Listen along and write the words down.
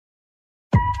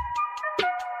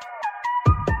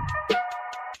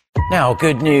Now,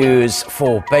 good news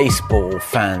for baseball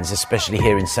fans, especially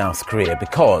here in South Korea,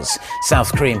 because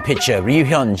South Korean pitcher Ryu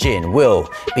Hyun-jin will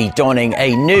be donning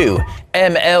a new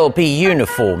MLB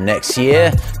uniform next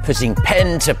year, putting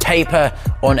pen to paper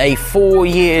on a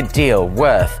 4-year deal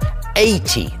worth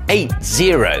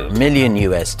 $80 million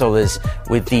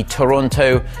with the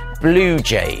Toronto Blue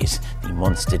Jays. The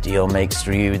monster deal makes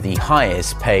Ryu the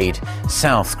highest paid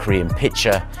South Korean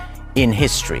pitcher in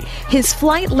history. His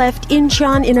flight left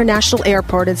Incheon International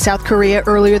Airport in South Korea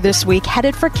earlier this week,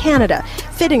 headed for Canada,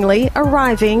 fittingly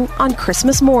arriving on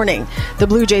Christmas morning. The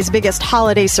Blue Jays' biggest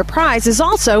holiday surprise is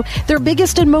also their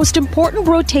biggest and most important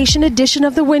rotation addition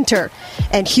of the winter.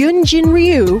 And Hyun-jin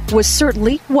Ryu was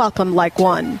certainly welcomed like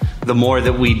one. The more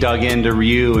that we dug into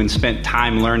Ryu and spent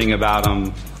time learning about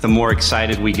him, the more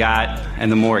excited we got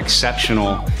and the more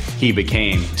exceptional he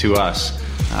became to us.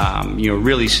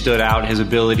 Really stood out his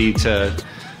ability to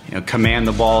command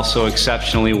the ball so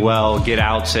exceptionally well, get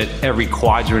outs at every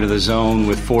quadrant of the zone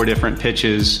with 4 different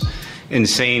pitches,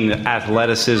 insane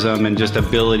athleticism and just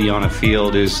ability on a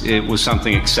field. It was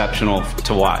something exceptional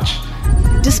to watch.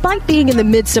 Despite being in the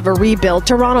midst of a rebuild,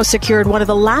 Toronto secured one of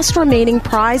the last remaining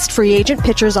prized free agent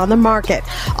pitchers on the market,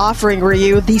 offering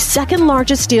Ryu the second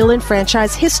largest deal in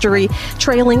franchise history,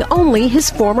 trailing only his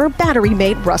former battery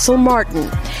mate Russell Martin.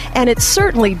 And it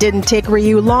certainly didn't take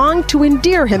Ryu long to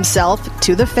endear himself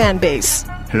to the fan base.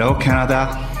 Hello,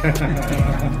 Canada.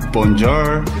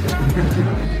 Bonjour.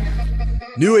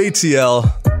 New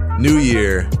ATL, new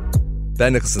year.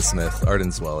 Ben Nicholson-Smith, Arden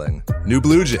Zwelling. New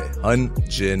Blue Jay,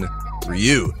 Hyun-jin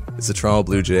Ryu. It's the Toronto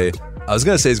Blue Jay. I was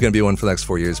going to say he's going to be one for the next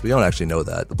 4 years, but we don't actually know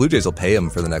that. The Blue Jays will pay him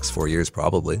for the next 4 years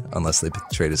probably, unless they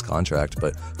trade his contract.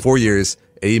 But 4 years,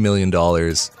 $80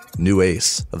 million, new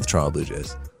ace of the Toronto Blue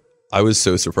Jays. I was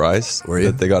so surprised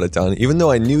that they got it done, even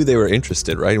though I knew they were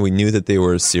interested, right? And we knew that they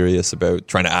were serious about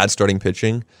trying to add starting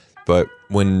pitching. But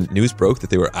when news broke that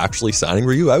they were actually signing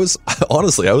Ryu, I was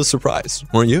surprised.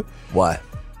 Weren't you? Why?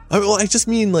 I just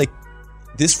mean, like,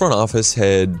 this front office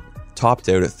had topped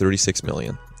out at $36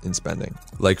 million in spending.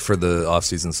 Like for the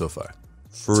offseason so far?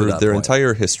 For their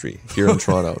entire history here in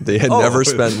Toronto. They had never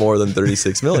spent more than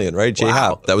 $36 million, right? J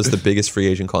Happ, that was the biggest free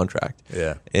agent contract.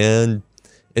 Yeah. And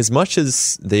as much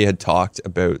as they had talked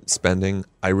about spending,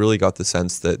 I really got the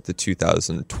sense that the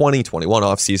 2020-21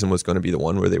 offseason was going to be the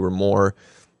one where they were more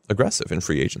aggressive in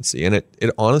free agency. And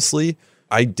it honestly,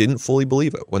 I didn't fully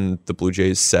believe it when the Blue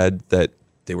Jays said that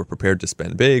they were prepared to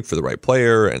spend big for the right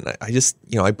player. And I just,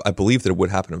 I believed that it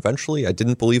would happen eventually. I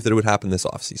didn't believe that it would happen this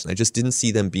offseason. I just didn't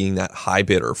see them being that high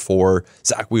bidder for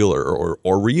Zach Wheeler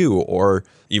or Ryu or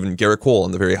even Garrett Cole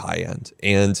on the very high end.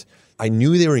 And I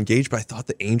knew they were engaged, but I thought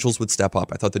the Angels would step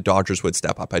up. I thought the Dodgers would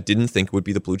step up. I didn't think it would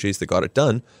be the Blue Jays that got it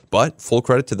done, but full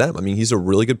credit to them. I mean, he's a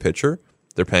really good pitcher.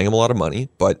 They're paying him a lot of money,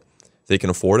 but they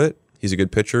can afford it. He's a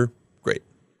good pitcher. Great.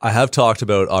 I have talked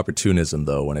about opportunism,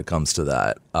 though, when it comes to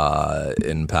that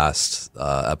in past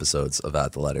episodes of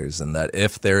At the Letters, and that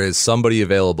if there is somebody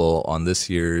available on this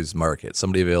year's market,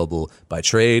 somebody available by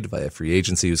trade, by a free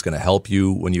agency who's going to help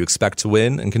you when you expect to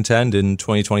win and contend in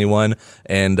 2021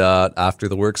 and after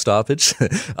the work stoppage,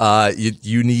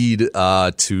 you need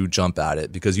to jump at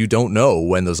it because you don't know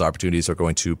when those opportunities are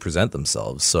going to present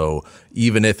themselves. So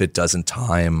even if it doesn't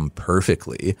time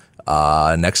perfectly,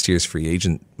 next year's free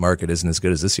agent market isn't as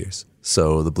good as this year's.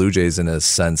 So the Blue Jays, in a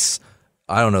sense,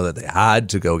 I don't know that they had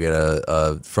to go get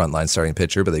a frontline starting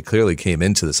pitcher, but they clearly came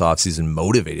into this offseason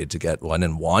motivated to get one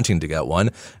and wanting to get one.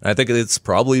 And I think it's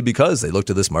probably because they looked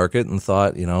at this market and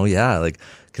thought,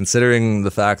 considering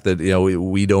the fact that,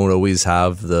 we don't always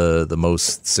have the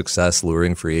most success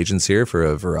luring free agents here for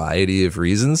a variety of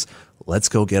reasons, let's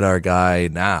go get our guy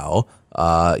now.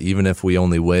 Even if we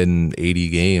only win 80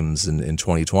 games in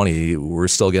 2020, we're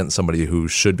still getting somebody who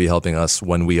should be helping us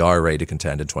when we are ready to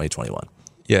contend in 2021.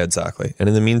 Yeah, exactly. And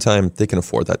in the meantime, they can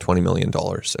afford that $20 million.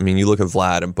 I mean, you look at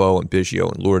Vlad and Bo and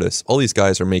Biggio and Lourdes, all these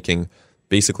guys are making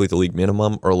basically the league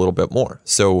minimum or a little bit more.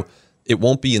 So it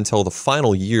won't be until the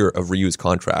final year of Ryu's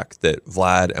contract that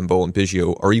Vlad and Bo and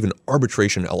Biggio are even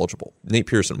arbitration eligible. Nate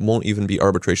Pearson won't even be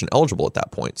arbitration eligible at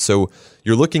that point. So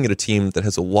you're looking at a team that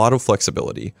has a lot of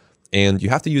flexibility, and you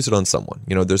have to use it on someone.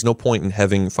 There's no point in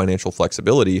having financial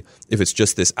flexibility if it's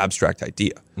just this abstract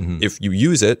idea. Mm-hmm. If you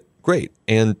use it, great.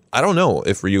 And I don't know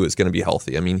if Ryu is going to be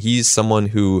healthy. I mean, he's someone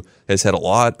who has had a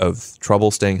lot of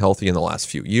trouble staying healthy in the last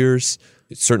few years.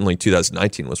 Certainly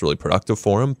 2019 was really productive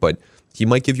for him, but he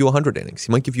might give you 100 innings.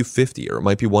 He might give you 50, or it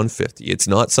might be 150. It's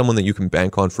not someone that you can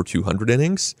bank on for 200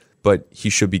 innings, but he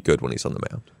should be good when he's on the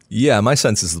mound. Yeah, my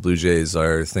sense is the Blue Jays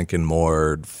are thinking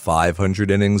more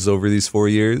 500 innings over these 4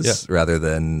 years rather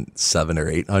than 700 or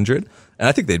 800. And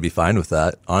I think they'd be fine with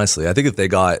that, honestly. I think if they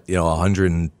got,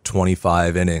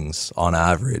 125 innings on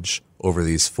average over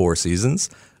these 4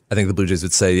 seasons, I think the Blue Jays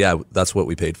would say, yeah, that's what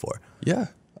we paid for. Yeah.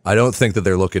 I don't think that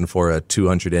they're looking for a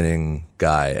 200-inning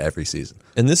guy every season.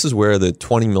 And this is where the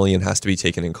 $20 million has to be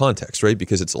taken in context, right?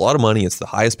 Because it's a lot of money. It's the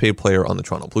highest paid player on the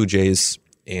Toronto Blue Jays,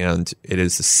 and it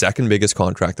is the second biggest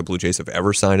contract the Blue Jays have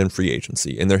ever signed in free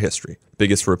agency in their history.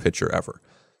 Biggest for a pitcher ever.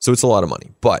 So it's a lot of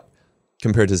money. But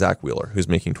compared to Zach Wheeler, who's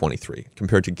making 23,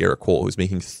 compared to Garrett Cole, who's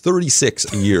making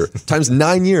 36 a year, times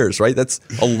 9 years, right? That's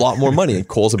a lot more money. And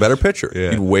Cole's a better pitcher.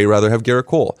 Yeah. You'd way rather have Garrett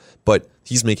Cole. But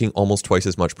he's making almost twice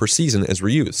as much per season as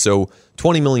Ryu. So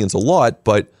 $20 million's a lot,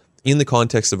 but in the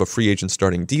context of a free agent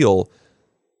starting deal,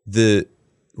 the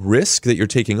risk that you're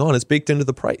taking on is baked into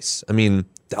the price. I mean,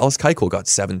 Dallas Keuchel got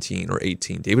 17 or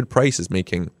 18. David Price is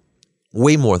making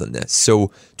way more than this. So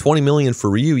 $20 million for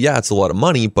Ryu, yeah, it's a lot of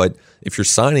money, but if you're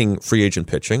signing free agent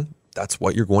pitching, that's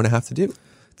what you're going to have to do.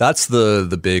 That's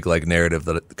the big narrative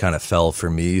that kind of fell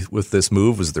for me with this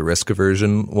move, was the risk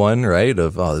aversion one, right?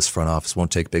 Of, this front office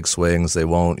won't take big swings. They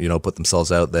won't, put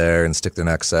themselves out there and stick their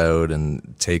necks out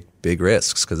and take big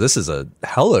risks, because this is a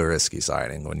hella risky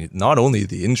signing when not only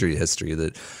the injury history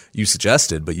that you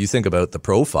suggested, but you think about the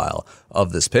profile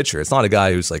of this pitcher. It's not a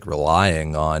guy who's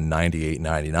relying on 98,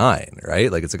 99,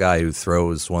 right? It's a guy who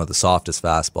throws one of the softest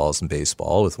fastballs in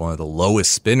baseball with one of the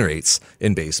lowest spin rates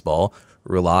in baseball,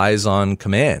 relies on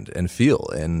command and feel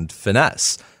and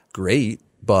finesse. Great,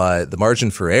 but the margin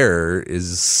for error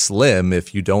is slim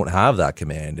if you don't have that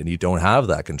command and you don't have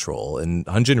that control. And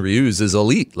Hyun-Jin Ryu's is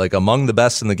elite, among the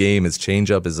best in the game. His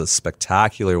changeup is a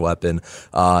spectacular weapon,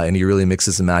 and he really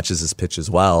mixes and matches his pitch as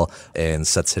well and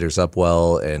sets hitters up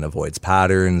well and avoids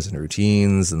patterns and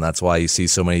routines. And that's why you see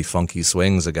so many funky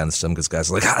swings against him, because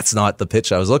guys are that's not the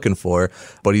pitch I was looking for.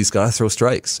 But he's got to throw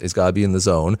strikes. He's got to be in the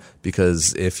zone,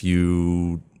 because if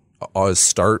you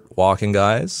start walking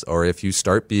guys, or if you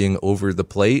start being over the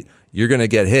plate, you're going to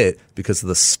get hit because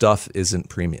the stuff isn't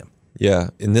premium.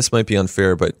 Yeah, and this might be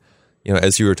unfair, but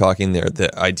as you were talking there,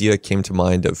 the idea came to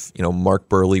mind of Mark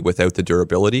Buehrle without the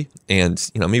durability, and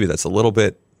maybe that's a little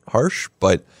bit harsh,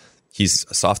 but he's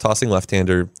a soft tossing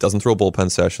left-hander, doesn't throw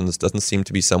bullpen sessions, doesn't seem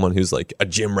to be someone who's a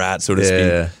gym rat, so to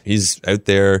speak. He's out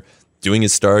there doing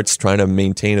his starts, trying to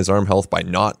maintain his arm health by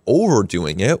not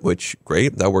overdoing it, which,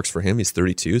 great, that works for him. He's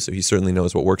 32, so he certainly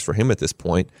knows what works for him at this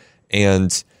point.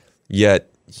 And yet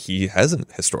he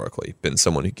hasn't historically been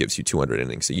someone who gives you 200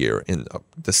 innings a year in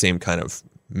the same kind of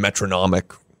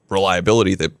metronomic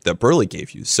reliability that Buehrle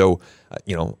gave you. So,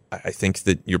 I think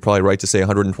that you're probably right to say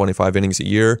 125 innings a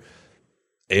year.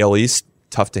 AL East,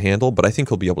 tough to handle, but I think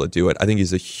he'll be able to do it. I think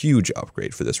he's a huge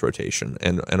upgrade for this rotation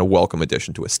and a welcome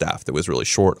addition to a staff that was really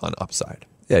short on upside.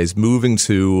 Yeah, he's moving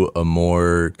to a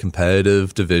more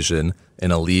competitive division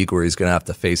in a league where he's going to have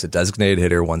to face a designated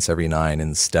hitter once every 9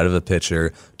 instead of a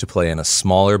pitcher, to play in a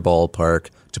smaller ballpark,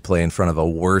 to play in front of a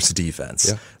worse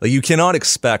defense. Yeah. You cannot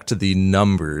expect the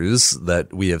numbers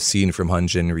that we have seen from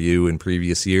Hyun-Jin Ryu in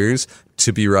previous years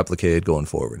to be replicated going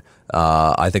forward.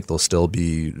 I think they'll still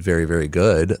be very, very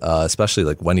good, especially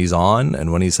when he's on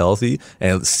and when he's healthy.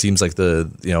 And it seems like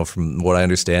from what I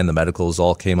understand, the medicals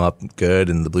all came up good,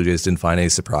 and the Blue Jays didn't find any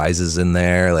surprises in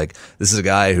there. This is a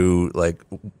guy who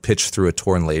pitched through a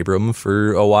torn labrum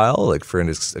for a while, for an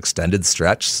extended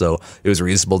stretch. So it was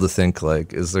reasonable to think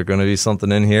is there going to be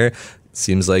something in here?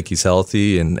 Seems like he's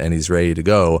healthy and he's ready to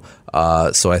go.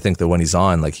 So I think that when he's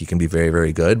on, he can be very,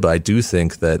 very good. But I do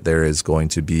think that there is going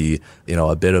to be,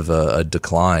 a bit of a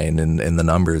decline in the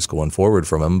numbers going forward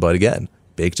from him. But again,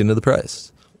 baked into the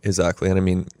price. Exactly.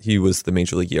 And he was the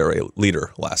Major League ERA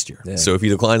leader last year. Yeah. So if he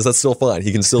declines, that's still fine.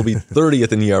 He can still be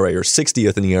 30th in ERA or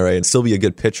 60th in ERA and still be a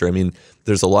good pitcher.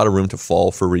 There's a lot of room to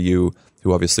fall for Ryu,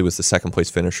 who obviously was the second place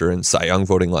finisher in Cy Young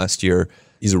voting last year.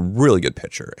 He's a really good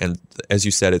pitcher. And as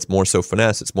you said, it's more so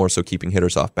finesse. It's more so keeping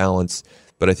hitters off balance.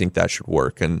 But I think that should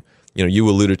work. And, you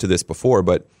alluded to this before,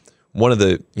 but one of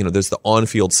the, there's the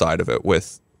on-field side of it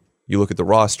with, you look at the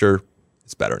roster,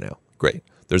 it's better now. Great.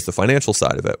 There's the financial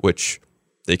side of it, which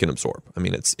they can absorb.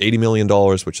 It's $80 million,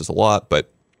 which is a lot,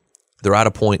 but they're at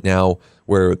a point now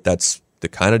where that's the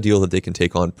kind of deal that they can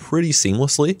take on pretty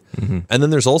seamlessly. Mm-hmm. And then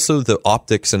there's also the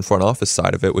optics and front office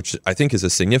side of it, which I think is a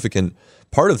significant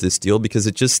part of this deal, because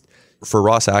it just, for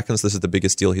Ross Atkins, this is the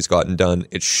biggest deal he's gotten done.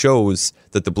 It shows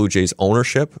that the Blue Jays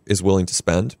ownership is willing to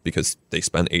spend, because they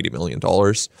spend $80 million.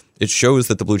 It shows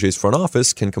that the Blue Jays front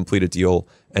office can complete a deal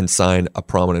and sign a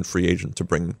prominent free agent to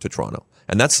bring to Toronto.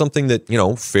 And that's something that,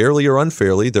 fairly or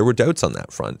unfairly, there were doubts on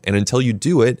that front. And until you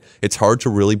do it, it's hard to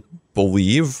really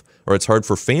believe or it's hard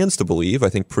for fans to believe, I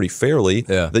think pretty fairly,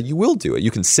 Yeah. that you will do it.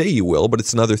 You can say you will, but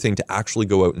it's another thing to actually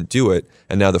go out and do it.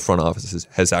 And now the front office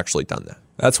has actually done that.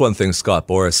 That's one thing Scott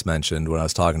Boras mentioned when I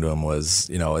was talking to him was,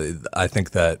 I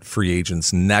think that free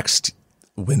agents next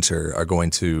winter are going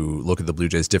to look at the Blue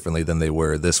Jays differently than they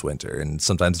were this winter. And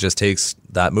sometimes it just takes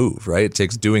that move, right? It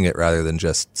takes doing it rather than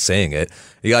just saying it.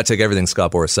 You got to take everything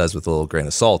Scott Boras says with a little grain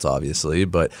of salt, obviously.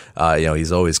 But,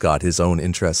 he's always got his own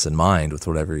interests in mind with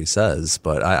whatever he says.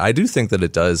 But I do think that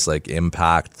it does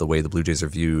impact the way the Blue Jays are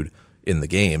viewed in the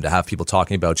game, to have people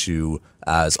talking about you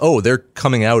as, oh, they're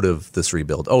coming out of this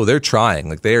rebuild. Oh, they're trying.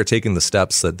 They are taking the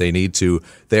steps that they need to.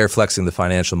 They're flexing the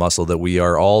financial muscle that we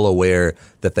are all aware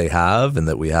that they have and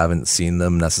that we haven't seen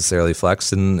them necessarily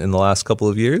flex in the last couple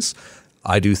of years.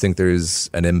 I do think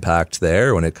there's an impact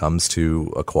there when it comes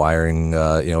to acquiring,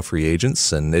 free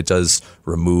agents, and it does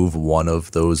remove one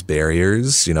of those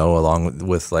barriers, along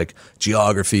with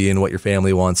geography and what your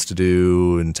family wants to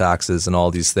do and taxes and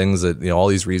all these things that, all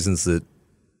these reasons that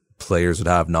players would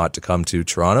have not to come to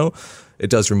Toronto. It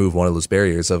does remove one of those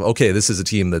barriers of, okay, this is a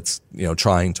team that's,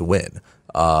 trying to win.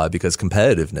 Because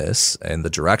competitiveness and the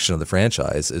direction of the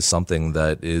franchise is something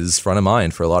that is front of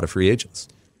mind for a lot of free agents.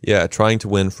 Yeah, trying to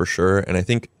win for sure. And I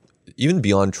think even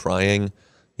beyond trying,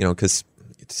 because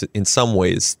in some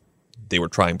ways they were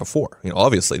trying before.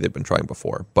 Obviously they've been trying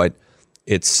before, but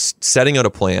it's setting out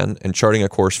a plan and charting a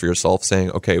course for yourself,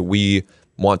 saying, okay, we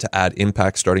want to add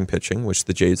impact starting pitching, which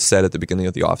the Jays said at the beginning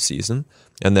of the offseason.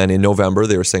 And then in November,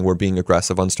 they were saying we're being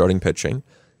aggressive on starting pitching.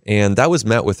 And that was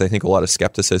met with, I think, a lot of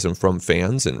skepticism from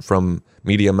fans and from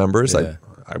media members. Yeah.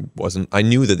 I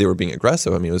knew that they were being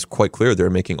aggressive. I mean, it was quite clear they were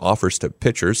making offers to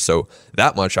pitchers. So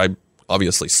that much I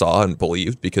obviously saw and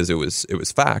believed because it was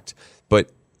fact. But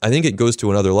I think it goes to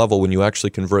another level when you actually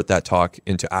convert that talk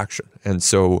into action. And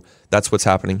so that's what's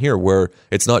happening here, where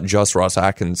it's not just Ross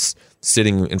Atkins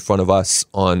sitting in front of us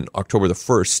on October the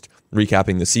 1st,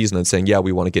 recapping the season and saying, yeah,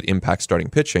 we want to get impact starting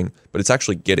pitching, but it's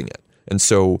actually getting it. And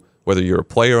so whether you're a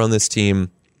player on this team,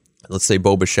 let's say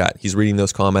Bo Bichette, he's reading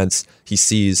those comments, he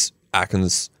sees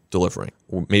Atkins delivering.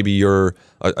 Maybe you're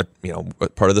a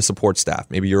part of the support staff.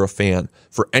 Maybe you're a fan.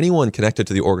 For anyone connected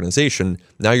to the organization,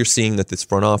 now you're seeing that this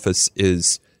front office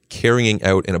is carrying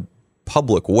out in a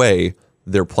public way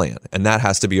their plan. And that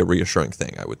has to be a reassuring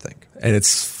thing, I would think. And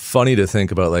it's funny to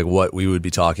think about what we would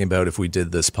be talking about if we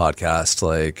did this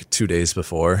podcast 2 days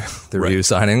before the review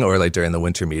signing or during the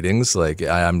winter meetings.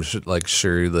 I'm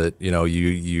sure that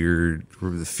your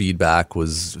feedback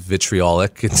was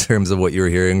vitriolic in terms of what you were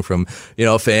hearing from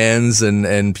fans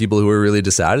and people who were really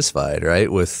dissatisfied,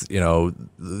 right, with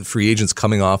free agents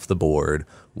coming off the board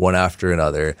one after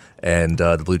another, and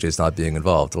the Blue Jays not being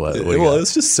involved.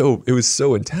 It was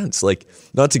so intense.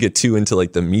 Not to get too into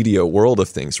the media world of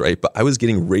things, right? But I was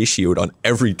getting ratioed on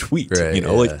every tweet. Right,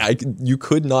 you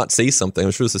could not say something.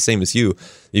 I'm sure it's the same as you,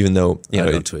 even though I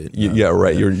don't tweet.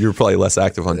 Right. You're probably less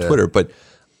active on Twitter, but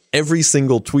every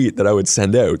single tweet that I would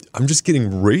send out, I'm just getting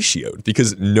ratioed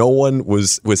because no one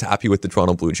was happy with the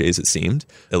Toronto Blue Jays. It seemed,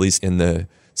 at least in the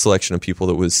selection of people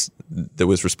that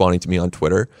was responding to me on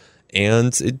Twitter.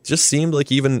 And it just seemed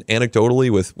like, even anecdotally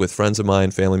with friends of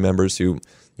mine, family members who,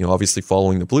 obviously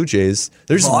following the Blue Jays,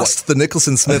 there's lost the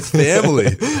Nicholson Smith family.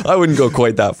 I wouldn't go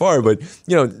quite that far, but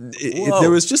there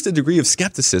was just a degree of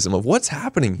skepticism of what's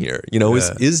happening here.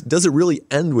 Does it really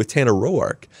end with Tanner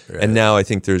Roark? Right. And now I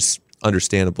think there's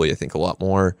understandably, a lot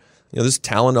more. There's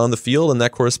talent on the field, and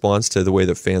that corresponds to the way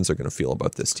that fans are going to feel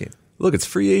about this team. Look, it's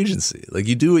free agency.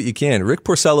 You do what you can. Rick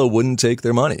Porcello wouldn't take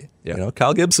their money. Yeah.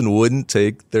 Kyle Gibson wouldn't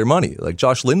take their money.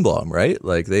 Josh Lindblom, right?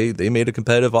 They made a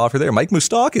competitive offer there. Mike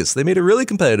Moustakas, they made a really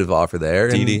competitive offer there.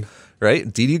 Didi.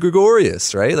 Right? Didi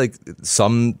Gregorius, right?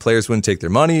 Some players wouldn't take their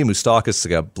money. Moustakas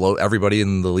everybody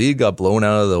in the league got blown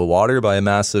out of the water by a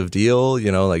massive deal.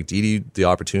 Didi, the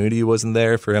opportunity wasn't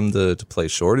there for him to play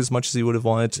short as much as he would have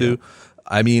wanted to. Yeah.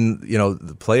 I mean,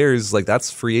 the players,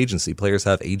 that's free agency. Players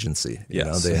have agency.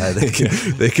 Yes.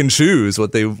 They can choose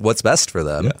what's best for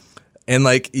them. Yeah.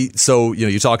 And so,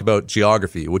 you talk about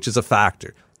geography, which is a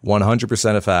factor,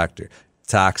 100% a factor.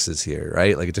 Taxes here,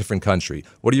 right? A different country.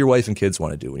 What do your wife and kids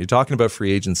want to do? When you're talking about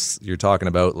free agents, you're talking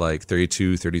about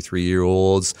 32,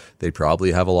 33-year-olds. They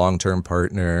probably have a long-term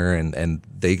partner and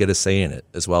they get a say in it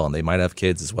as well. And they might have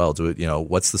kids as well.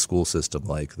 What's the school system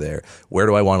like there? Where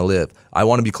do I want to live? I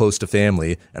want to be close to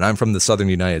family, and I'm from the southern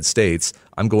United States.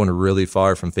 I'm going really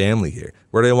far from family here.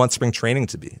 Where do I want spring training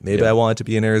to be? Maybe I want it to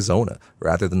be in Arizona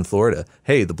rather than Florida.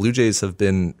 Hey, the Blue Jays have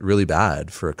been really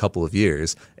bad for a couple of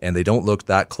years, and they don't look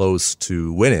that close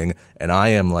to winning. And I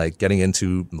am getting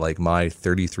into my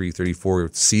 33,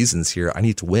 34 seasons here. I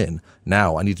need to win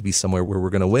now. I need to be somewhere where we're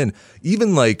going to win.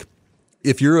 Even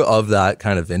if you're of that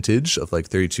kind of vintage of like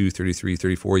 32, 33,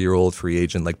 34-year-old free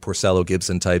agent, like Porcello,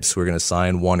 Gibson types who are going to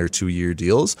sign 1 or 2 year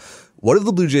deals, what have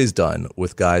the Blue Jays done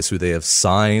with guys who they have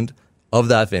signed of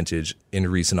that vintage in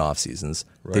recent off seasons?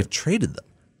 Right. They've traded them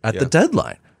at the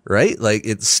deadline, right? Like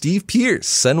it's Steve Pearce,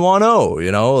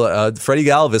 Senwano, Freddie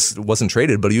Galvis wasn't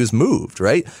traded, but he was moved,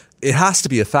 right? It has to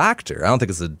be a factor. I don't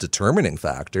think it's a determining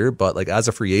factor, but like as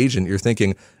a free agent, you're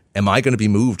thinking, am I going to be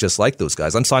moved just like those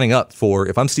guys? I'm signing up for,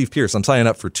 if I'm Steve Pearce, I'm signing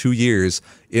up for 2 years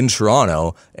in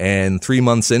Toronto, and 3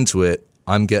 months into it,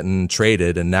 I'm getting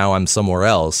traded and now I'm somewhere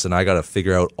else, and I got to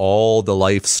figure out all the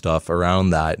life stuff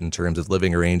around that in terms of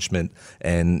living arrangement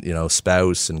and,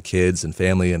 spouse and kids and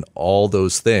family and all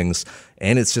those things.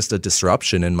 And it's just a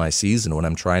disruption in my season when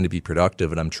I'm trying to be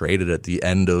productive and I'm traded at the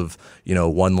end of,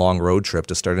 one long road trip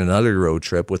to start another road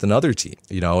trip with another team,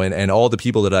 and all the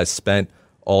people that I spent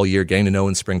all year getting to know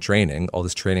in spring training, all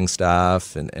this training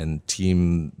staff and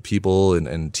team people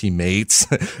and teammates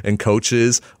and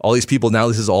coaches, all these people, now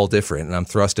this is all different and I'm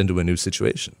thrust into a new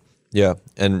situation. Yeah,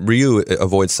 and Ryu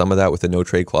avoids some of that with the no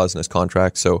trade clause in his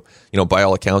contract. So, by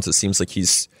all accounts, it seems like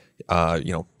he's,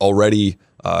 already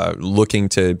looking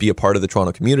to be a part of the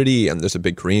Toronto community, and there's a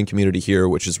big Korean community here,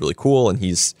 which is really cool. And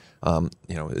he's,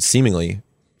 seemingly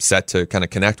set to kind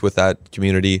of connect with that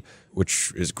community,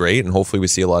 which is great. And hopefully we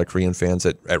see a lot of Korean fans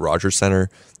at Rogers Center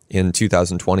in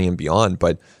 2020 and beyond.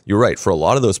 But you're right, for a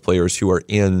lot of those players who are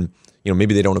in,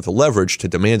 maybe they don't have the leverage to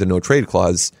demand a no trade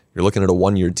clause, you're looking at a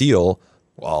 1 year deal.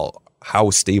 Well, how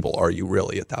stable are you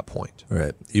really at that point?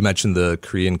 Right. You mentioned the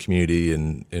Korean community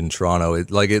in Toronto.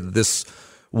 This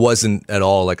wasn't at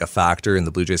all like a factor in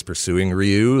the Blue Jays pursuing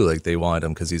Ryu. Like they wanted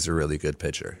him because he's a really good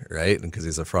pitcher, right? And because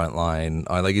he's a front line.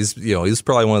 He's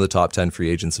probably one of the top 10 free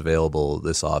agents available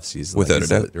this offseason. Without a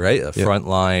doubt. Right? A front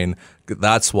line.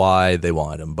 That's why they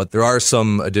want him. But there are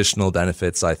some additional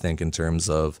benefits, I think, in terms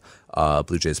of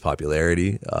Blue Jays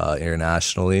popularity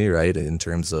internationally, right? In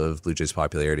terms of Blue Jays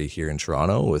popularity here in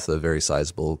Toronto with a very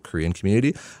sizable Korean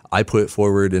community. I put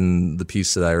forward in the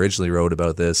piece that I originally wrote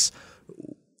about this,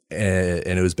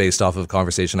 and it was based off of a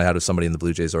conversation I had with somebody in the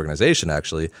Blue Jays organization,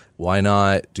 actually. Why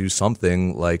not do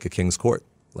something like a King's Court,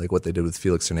 like what they did with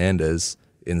Felix Hernandez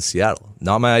in Seattle?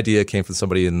 Not my idea. It came from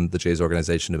somebody in the Jays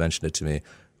organization who mentioned it to me.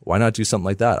 Why not do something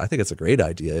like that? I think it's a great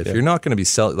idea. If you're not going to be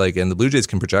selling, and the Blue Jays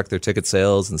can project their ticket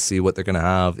sales and see what they're going to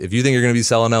have. If you think you're going to be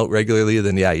selling out regularly,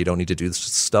 then you don't need to do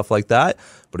stuff like that.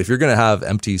 But if you're going to have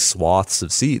empty swaths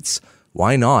of seats,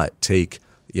 why not take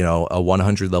a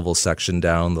 100 level section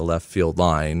down the left field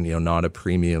line, not a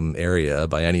premium area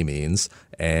by any means,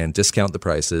 and discount the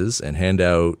prices and hand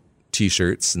out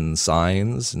T-shirts and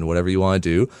signs and whatever you want to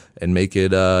do and make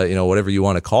it, whatever you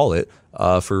want to call it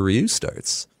for Ryu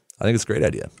starts. I think it's a great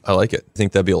idea. I like it. I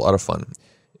think that'd be a lot of fun.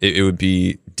 It would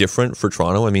be different for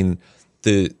Toronto. I mean,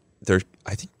 there are,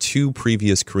 I think, 2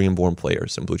 previous Korean-born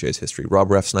players in Blue Jays history. Rob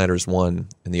Refsnyder's one,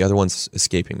 and the other one's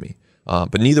escaping me.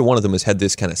 But neither one of them has had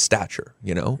this kind of stature,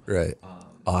 Right.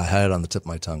 I had it on the tip of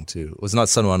my tongue, too. Was it not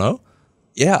Senwano?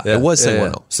 Yeah, it was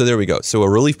Senwano. Yeah. So there we go. So a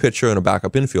relief pitcher and a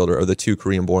backup infielder are the 2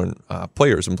 Korean-born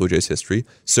players in Blue Jays history.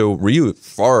 So Ryu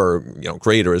far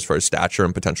greater as far as stature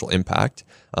and potential impact.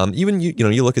 Even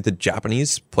you look at the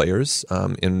Japanese players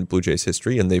in Blue Jays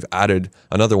history, and they've added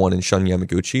another one in Shun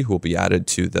Yamaguchi, who will be added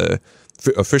to the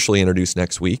officially introduced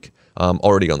next week,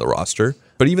 already on the roster.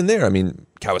 But even there, I mean,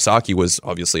 Kawasaki was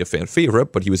obviously a fan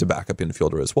favorite, but he was a backup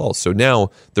infielder as well. So now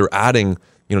they're adding,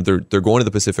 they're going to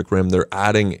the Pacific Rim. They're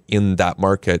adding in that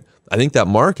market. I think that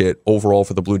market overall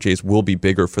for the Blue Jays will be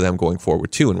bigger for them going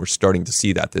forward too, and we're starting to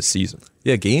see that this season.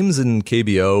 Yeah, games in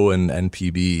KBO and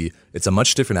NPB, it's a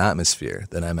much different atmosphere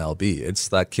than MLB. It's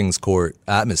that King's Court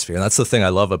atmosphere, and that's the thing I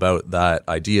love about that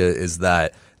idea is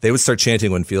that they would start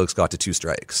chanting when Felix got to 2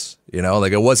 strikes. It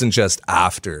wasn't just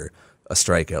after a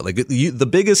strikeout. The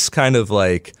biggest kind of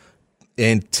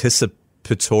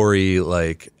anticipatory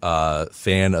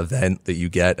fan event that you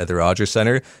get at the Rogers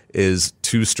Center is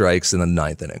 2 strikes in the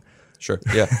 9th inning. Sure.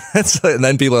 Yeah. And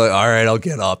then people are like, all right, I'll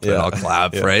get up and I'll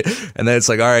clap, right? And then it's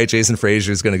like, all right, Jason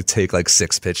Frazier is going to take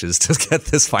 6 pitches to get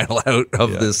this final out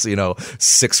of this,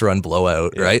 6-run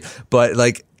blowout, right? But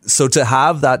so to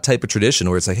have that type of tradition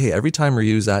where it's like, hey, every time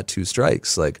Ryu's at 2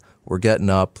 strikes, we're getting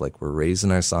up, we're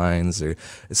raising our signs.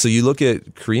 So you look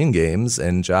at Korean games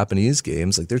and Japanese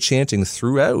games, they're chanting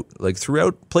throughout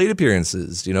plate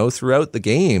appearances, throughout the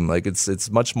game.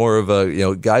 It's much more of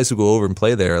a, guys who go over and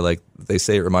play there, they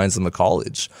say it reminds them of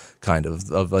college, kind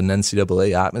of an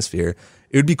NCAA atmosphere.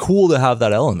 It would be cool to have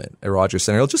that element at Rogers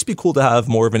Center. It'll just be cool to have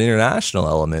more of an international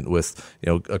element with,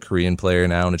 a Korean player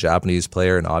now and a Japanese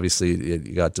player. And obviously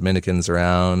you got Dominicans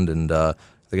around, and they're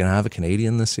going to have a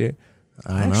Canadian this year.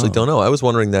 I actually don't know. I was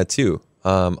wondering that too.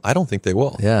 I don't think they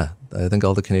will. Yeah, I think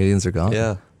all the Canadians are gone.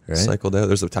 Yeah, right? Cycled out.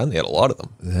 There's a time they had a lot of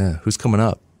them. Yeah, who's coming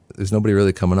up? There's nobody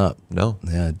really coming up. No.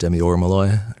 Yeah, Demi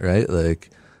Ormalloy, right? Like,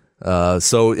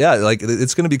 so yeah, like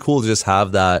it's going to be cool to just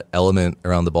have that element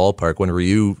around the ballpark. When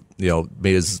Ryu,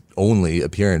 made his only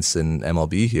appearance in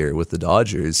MLB here with the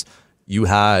Dodgers, you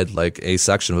had like a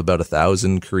section of about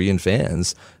 1,000 Korean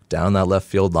fans down that left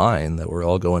field line that were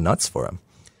all going nuts for him.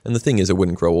 And the thing is, it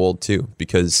wouldn't grow old too,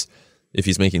 because if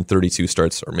he's making 32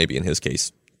 starts, or maybe in his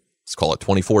case, let's call it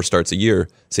 24 starts a year,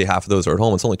 say half of those are at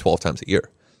home, it's only 12 times a year.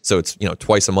 So it's,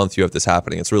 twice a month you have this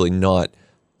happening. It's really not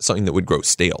something that would grow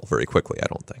stale very quickly, I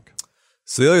don't think.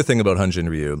 So the other thing about Hyun-Jin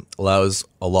Ryu, allows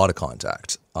a lot of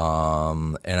contact.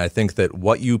 And I think that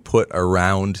what you put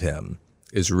around him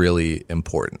is really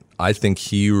important. I think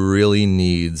he really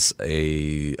needs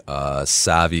a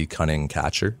savvy, cunning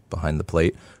catcher behind the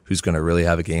plate who's going to really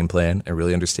have a game plan and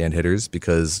really understand hitters,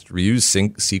 because Ryu's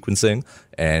sequencing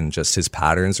and just his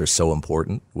patterns are so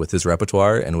important with his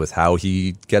repertoire and with how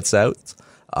he gets out.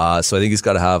 So I think he's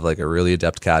got to have like a really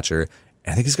adept catcher.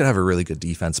 And I think he's going to have a really good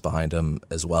defense behind him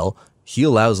as well. He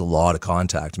allows a lot of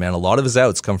contact, man. A lot of his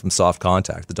outs come from soft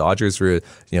contact. The Dodgers were,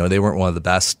 they weren't one of the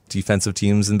best defensive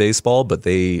teams in baseball, but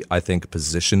they, I think,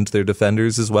 positioned their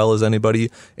defenders as well as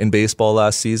anybody in baseball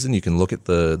last season. You can look at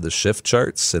the shift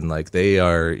charts, and like they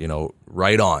are,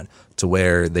 right on to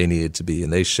where they needed to be.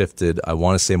 And they shifted, I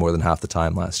want to say, more than half the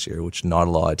time last year, which not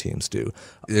a lot of teams do.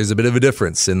 There's a bit of a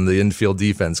difference in the infield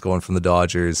defense going from the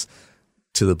Dodgers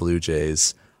to the Blue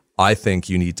Jays. I think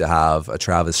you need to have a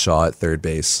Travis Shaw at third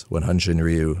base when Hyun-Jin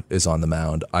Ryu is on the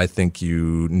mound. I think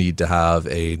you need to have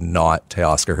a not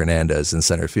Teoscar Hernandez in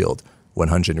center field when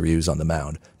Hyun-Jin Ryu is on the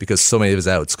mound, because so many of his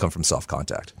outs come from soft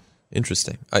contact.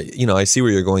 Interesting. I see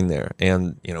where you're going there.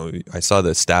 And, I saw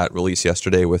the stat release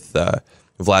yesterday with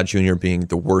Vlad Jr. being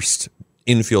the worst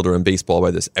infielder in baseball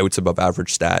by this outs above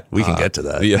average stat. We can get to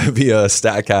that via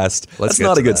StatCast. That's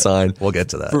not a good sign. We'll get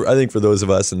to that. I think for those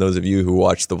of us and those of you who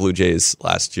watched the Blue Jays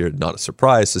last year, not a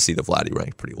surprise to see the Vladdy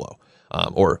ranked pretty low,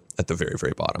 or at the very,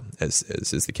 very bottom, as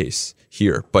is the case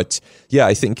here. But yeah,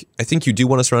 I think you do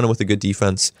want to surround him with a good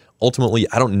defense. Ultimately,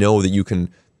 I don't know that you can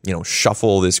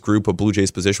shuffle this group of Blue Jays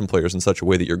position players in such a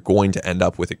way that you're going to end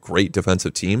up with a great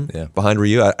defensive team behind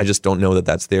Ryu. I just don't know that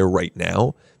that's there right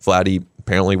now. Vladdy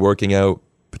apparently working out,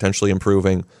 potentially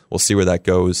improving. We'll see where that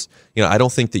goes. I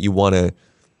don't think that you want to,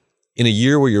 in a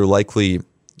year where you're likely,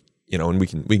 and we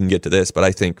can get to this, but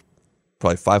I think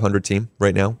probably 500 team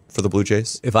right now for the Blue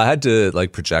Jays. If I had to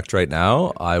project right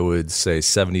now, I would say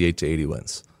 78 to 80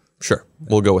 wins. Sure,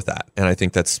 we'll go with that. And I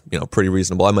think that's pretty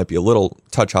reasonable. I might be a little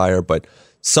touch higher, but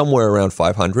somewhere around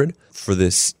 500 for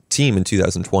this team in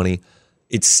 2020.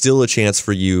 It's still a chance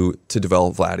for you to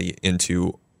develop Vladdy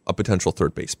into a potential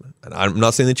third baseman. And I'm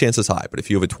not saying the chance is high, but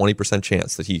if you have a 20%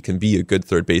 chance that he can be a good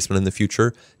third baseman in the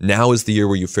future, now is the year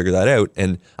where you figure that out.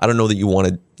 And I don't know that you want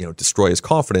to, destroy his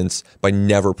confidence by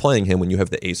never playing him when you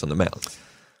have the ace on the mound.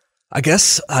 I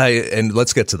guess and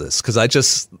let's get to this, because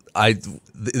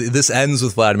this ends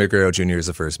with Vladimir Guerrero Jr. as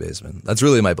a first baseman. That's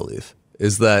really my belief,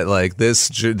 is that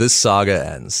this saga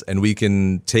ends and we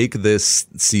can take this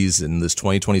season, this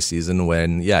 2020 season,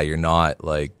 when, you're not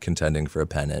contending for a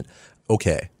pennant.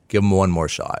 Okay, give him one more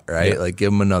shot, right? Yeah.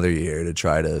 Give him another year to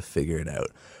try to figure it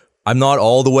out. I'm not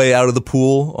all the way out of the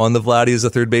pool on the Vladdy as a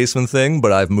third baseman thing,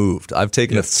 but I've moved. I've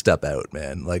taken a step out,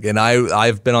 man. And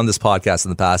I've been on this podcast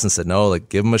in the past and said, no,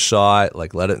 give him a shot.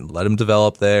 Let him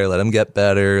develop there. Let him get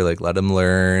better. Let him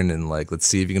learn. And let's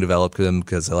see if you can develop him,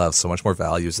 because he'll have so much more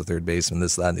value as a third baseman,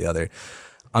 this, that, and the other.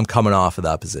 I'm coming off of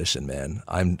that position, man.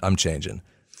 I'm changing.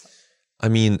 I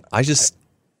mean, I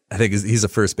think he's a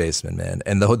first baseman, man.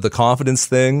 And the confidence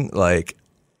thing,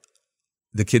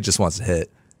 the kid just wants to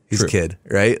hit. He's True. A kid,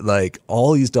 right?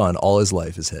 All he's done all his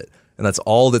life is hit. And that's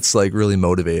all that's really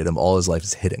motivated him all his life,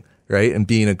 is hitting, right? And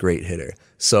being a great hitter.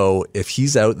 So if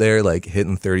he's out there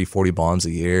hitting 30, 40 bombs a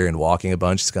year and walking a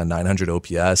bunch, he's got 900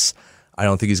 OPS, I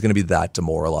don't think he's going to be that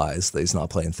demoralized that he's not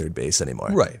playing third base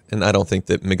anymore. Right. And I don't think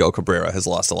that Miguel Cabrera has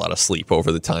lost a lot of sleep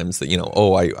over the times that,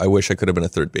 I wish I could have been a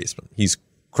third baseman. He's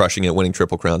crushing it, winning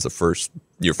triple crowns at first.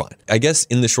 You're fine. I guess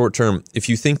in the short term, if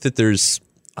you think that there's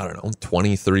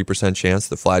 20, 30% chance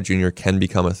that Vlad Jr. can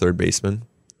become a third baseman,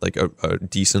 a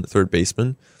decent third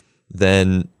baseman,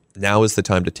 then now is the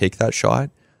time to take that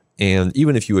shot. And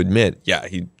even if you admit,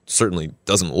 he certainly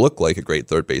doesn't look like a great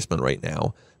third baseman right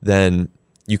now, then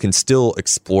you can still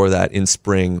explore that in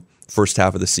spring, first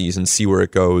half of the season, see where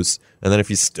it goes. And then if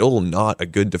he's still not a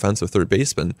good defensive third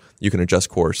baseman, you can adjust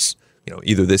course,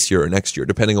 either this year or next year,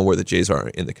 depending on where the Jays are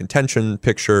in the contention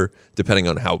picture, depending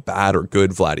on how bad or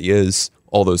good Vladdy is.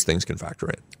 All those things can factor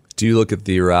in. Do you look at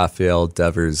the Rafael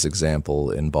Devers example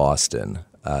in Boston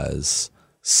as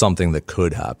something that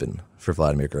could happen for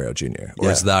Vladimir Guerrero Jr.?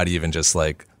 Or is that even just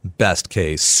like best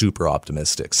case, super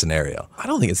optimistic scenario? I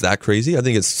don't think it's that crazy. I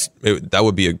think that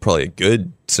would be probably a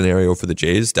good scenario for the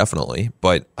Jays, definitely.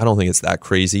 But I don't think it's that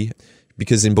crazy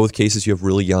because in both cases you have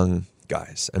really young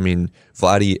guys. I mean,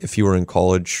 Vladdy, if he were in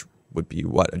college, would be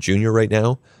a junior right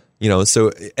now?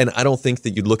 So, and I don't think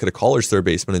that you'd look at a college third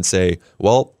baseman and say,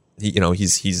 well,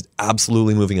 he's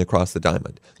absolutely moving across the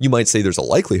diamond. You might say there's a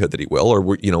likelihood that he will, or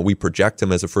we project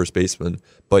him as a first baseman,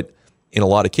 but in a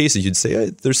lot of cases, you'd say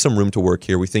there's some room to work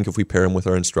here. We think if we pair him with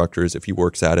our instructors, if he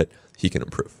works at it, he can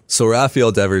improve. So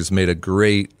Rafael Devers made a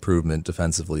great improvement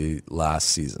defensively last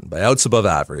season. By outs above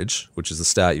average, which is the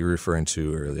stat you were referring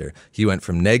to earlier, he went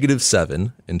from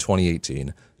 -7 in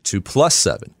 2018 to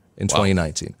 +7 in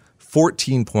 2019.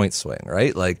 14-point swing,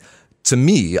 right? Like, to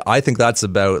me, I think that's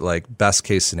about like best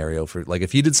case scenario for like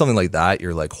if you did something like that,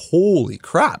 you're like, holy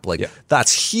crap, like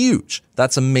that's huge.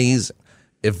 That's amazing.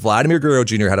 If Vladimir Guerrero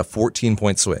Jr. had a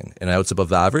 14-point swing and outs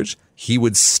above average, he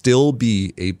would still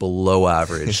be a below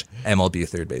average MLB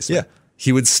third baseman. Yeah.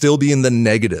 He would still be in the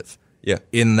negative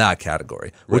in that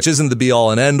category, which isn't the be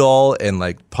all and end all. And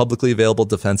like publicly available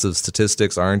defensive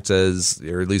statistics aren't as,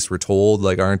 or at least we're told,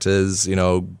 like aren't as,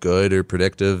 good or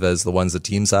predictive as the ones that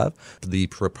teams have, the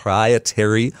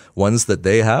proprietary ones that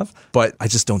they have. But I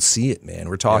just don't see it, man.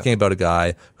 We're talking about a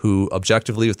guy who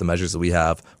objectively, with the measures that we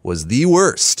have, was the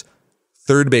worst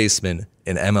third baseman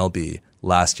in MLB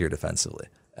last year defensively.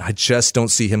 I just don't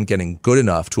see him getting good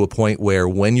enough to a point where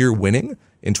when you're winning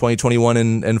in 2021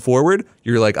 and forward,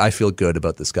 you're like, I feel good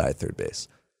about this guy at third base.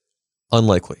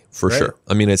 Unlikely, for sure.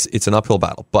 I mean, it's an uphill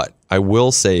battle, but I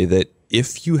will say that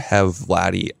if you have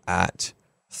Vladdy at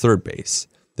third base,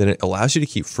 then it allows you to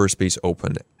keep first base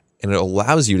open, and it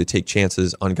allows you to take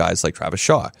chances on guys like Travis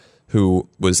Shaw, who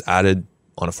was added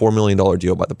on a $4 million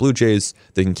deal by the Blue Jays.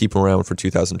 They can keep him around for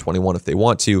 2021 if they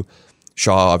want to.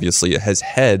 Shaw obviously has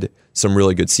had some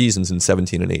really good seasons in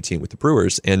 17 and 18 with the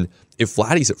Brewers. And if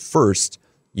Vladdy's at first,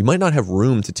 you might not have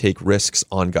room to take risks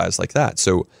on guys like that.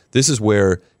 So this is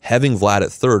where having Vlad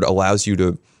at third allows you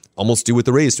to almost do what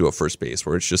the Rays do at first base,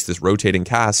 where it's just this rotating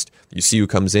cast. You see who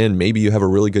comes in. Maybe you have a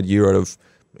really good year out of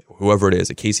whoever it is,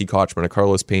 a Casey Kochman, a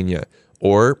Carlos Pena,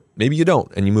 or maybe you don't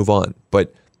and you move on.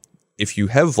 But if you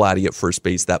have Vladdy at first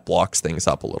base, that blocks things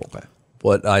up a little bit.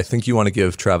 But I think you want to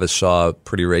give Travis Shaw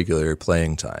pretty regular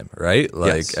playing time, right?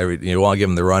 Like you want to give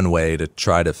him the runway to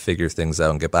try to figure things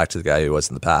out and get back to the guy he was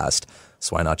in the past.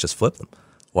 So why not just flip them?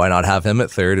 Why not have him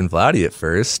at third and Vladdy at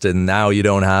first? And now you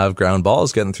don't have ground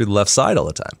balls getting through the left side all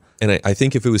the time. And I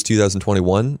think if it was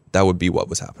 2021, that would be what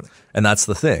was happening. And that's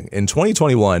the thing. In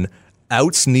 2021,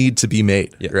 outs need to be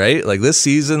made, right? Like this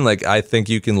season, like I think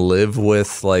you can live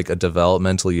with like a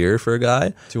developmental year for a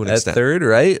guy to an at extent. Third,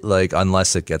 right? Like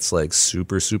unless it gets like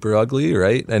super, super ugly,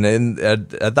 right? And then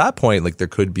at that point, like there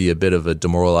could be a bit of a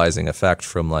demoralizing effect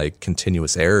from like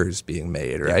continuous errors being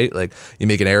made, right? Like you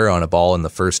make an error on a ball in the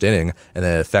first inning and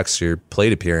then it affects your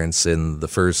plate appearance in the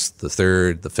first, the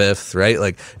third, the fifth, right?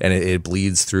 Like, and it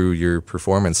bleeds through your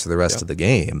performance for the rest of the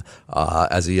game.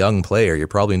 As a young player, you're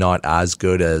probably not as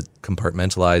good at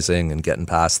compartmentalizing and getting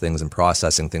past things and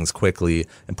processing things quickly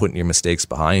and putting your mistakes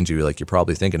behind you. Like you're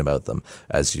probably thinking about them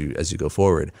as you go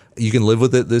forward. You can live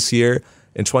with it this year.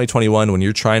 In 2021, when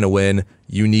you're trying to win,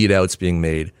 you need outs being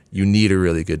made. You need a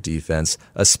really good defense,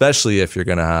 especially if you're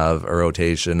going to have a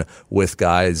rotation with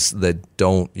guys that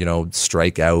don't,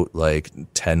 strike out like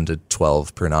 10 to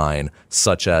 12 per nine,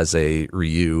 such as a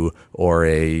Ryu or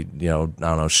a,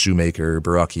 Shoemaker,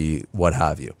 Baraki, what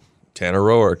have you. Tanner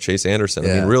Roark, Chase Anderson. I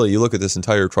mean, really, you look at this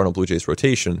entire Toronto Blue Jays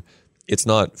rotation, it's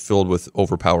not filled with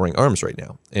overpowering arms right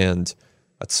now. And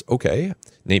that's okay.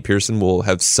 Nate Pearson will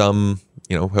have some,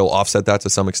 he'll offset that to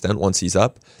some extent once he's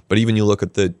up. But even you look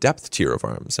at the depth tier of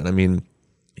arms, and I mean,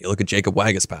 you look at Jacob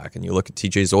Waguespack and you look at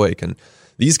TJ Zoic, and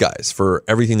these guys, for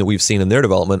everything that we've seen in their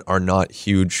development, are not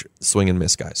huge swing and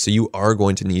miss guys. So you are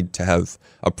going to need to have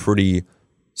a pretty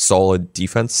solid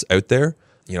defense out there.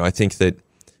 I think that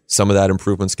some of that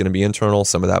improvement's going to be internal.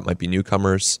 Some of that might be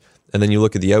newcomers. And then you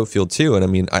look at the outfield too. And I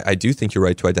mean, I do think you're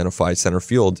right to identify center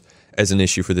field as an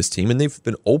issue for this team. And they've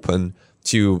been open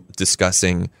to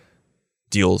discussing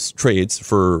deals, trades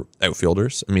for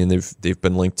outfielders. I mean, they've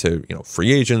been linked to,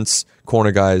 free agents,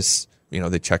 corner guys.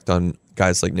 They checked on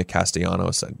guys like Nick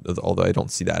Castellanos, although I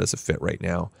don't see that as a fit right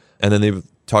now. And then they've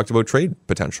talked about trade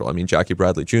potential. I mean, Jackie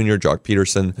Bradley Jr., Jock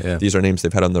Peterson, these are names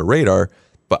they've had on their radar,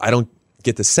 but I don't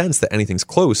get the sense that anything's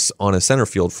close on a center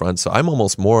field front. So I'm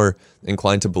almost more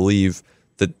inclined to believe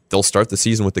that they'll start the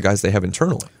season with the guys they have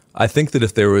internally. I think that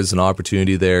if there was an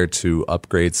opportunity there to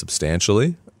upgrade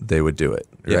substantially, they would do it,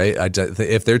 right?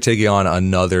 If they're taking on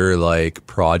another like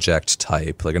project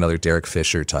type, like another Derek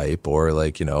Fisher type, or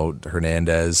like, you know,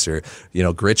 Hernandez or, you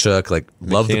know, Grichuk, like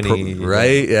love the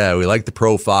right? Yeah, we like the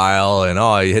profile, and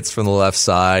he hits from the left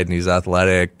side, and he's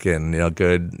athletic, and, you know,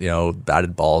 good, you know,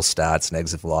 batted ball stats and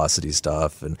exit velocity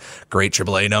stuff, and great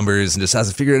AAA numbers, and just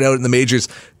hasn't figured it out in the majors.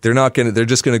 They're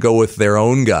just gonna go with their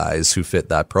own guys who fit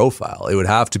that profile. It would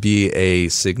have to be a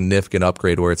significant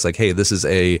upgrade where it's like, hey, this is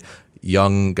a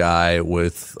young guy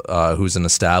with who's an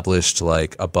established,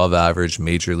 like, above average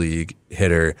major league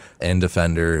hitter and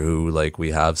defender who, like, we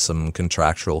have some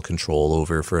contractual control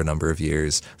over for a number of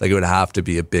years. Like, it would have to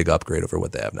be a big upgrade over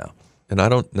what they have now. And I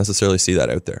don't necessarily see that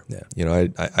out there. Yeah. You know,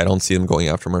 I don't see them going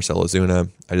after Marcell Ozuna.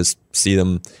 I just see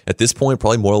them at this point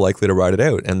probably more likely to ride it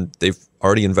out. And they've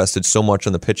already invested so much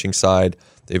on the pitching side.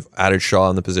 They've added Shaw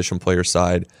on the position player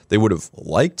side. They would have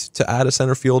liked to add a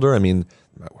center fielder. I mean,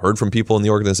 I heard from people in the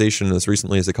organization as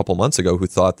recently as a couple months ago who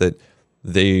thought that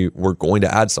they were going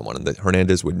to add someone and that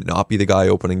Hernandez would not be the guy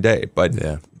opening day. But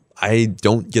I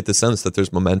don't get the sense that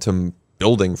there's momentum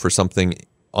building for something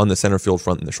on the center field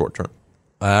front in the short term.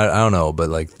 I don't know, but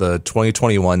like the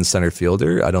 2021 center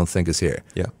fielder, I don't think is here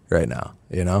right now,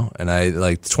 you know? And I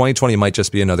like 2020 might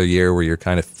just be another year where you're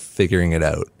kind of figuring it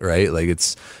out, right? Like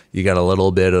you got a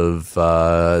little bit of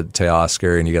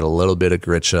Teoscar and you got a little bit of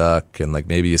Grichuk, and like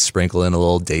maybe you sprinkle in a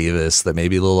little Davis, that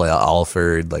maybe a little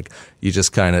Alford, like you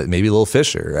just kind of, maybe a little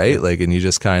Fisher, right? Like, and you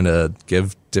just kind of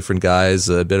give different guys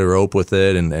a bit of rope with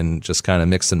it and just kind of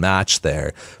mix and match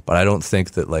there. But I don't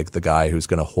think that like the guy who's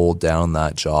going to hold down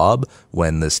that job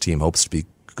when this team hopes to be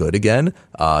good again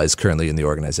is currently in the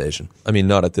organization. I mean,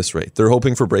 not at this rate. They're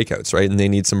hoping for breakouts, right? And they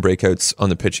need some breakouts on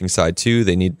the pitching side too.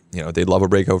 They need, you know, they'd love a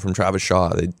breakout from Travis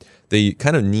Shaw. They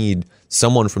kind of need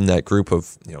someone from that group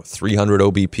of, you know, 300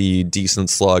 OBP, decent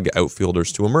slug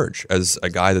outfielders to emerge as a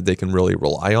guy that they can really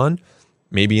rely on.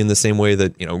 Maybe in the same way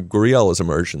that, you know, Gurriel has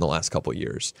emerged in the last couple of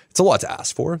years. It's a lot to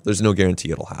ask for. There's no guarantee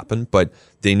it'll happen, but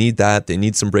they need that. They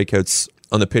need some breakouts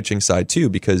on the pitching side too,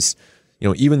 because, you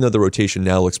know, even though the rotation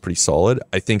now looks pretty solid,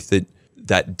 I think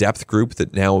that depth group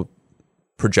that now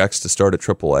projects to start at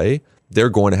AAA, they're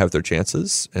going to have their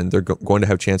chances, and they're going to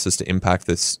have chances to impact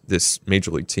this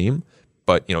major league team.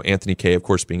 But, you know, Anthony Kay, of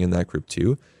course, being in that group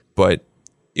too. But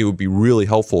it would be really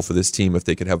helpful for this team if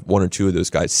they could have one or two of those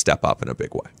guys step up in a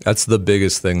big way. That's the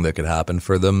biggest thing that could happen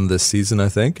for them this season, I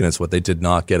think. And it's what they did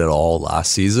not get at all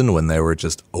last season when they were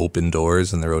just open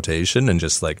doors in the rotation and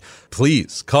just like,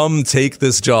 please come take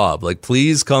this job. Like,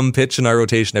 please come pitch in our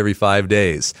rotation every 5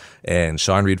 days. And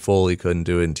Sean Reed-Foley couldn't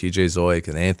do it, and TJ Zoik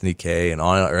and Anthony Kay and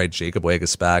on, right, Jacob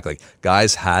Waguespack. Like,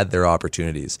 guys had their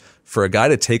opportunities. For a guy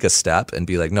to take a step and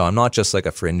be like, no, I'm not just like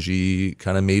a fringy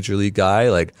kind of major league guy.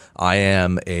 Like, I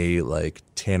am a like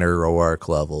Tanner Roark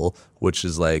level, which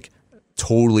is like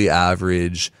totally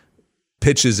average,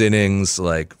 pitches innings,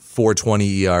 like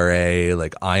 4.20 ERA.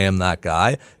 Like, I am that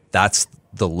guy. That's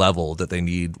the level that they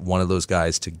need one of those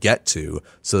guys to get to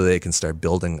so they can start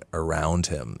building around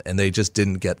him. And they just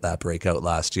didn't get that breakout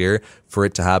last year. For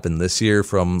it to happen this year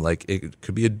from, like, it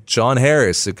could be a John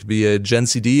Harris, it could be a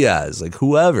Jency Diaz, like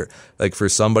whoever, like for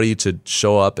somebody to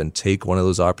show up and take one of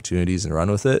those opportunities and run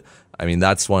with it. I mean,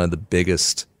 that's one of the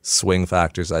biggest swing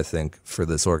factors, I think, for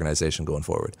this organization going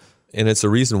forward. And it's a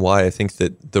reason why I think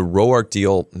that the Roark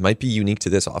deal might be unique to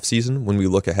this offseason when we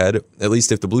look ahead. At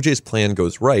least if the Blue Jays plan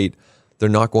goes right, they're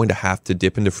not going to have to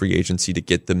dip into free agency to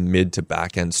get the mid to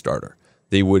back end starter.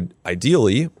 They would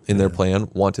ideally, in their plan,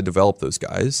 want to develop those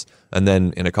guys. And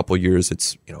then in a couple of years,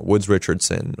 it's, you know, Woods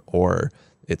Richardson or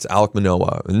it's Alek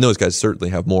Manoah. And those guys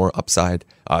certainly have more upside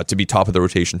to be top of the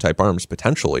rotation type arms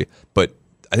potentially. But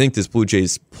I think this Blue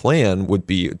Jays plan would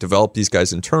be develop these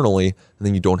guys internally, and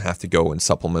then you don't have to go and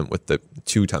supplement with the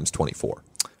 2 times 24.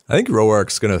 I think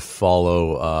Roark's going to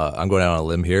follow, I'm going out on a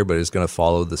limb here, but it's going to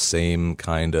follow the same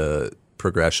kind of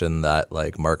progression that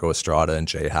like Marco Estrada and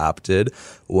J Happ did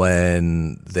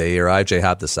when they arrived. J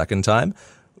Happ the second time.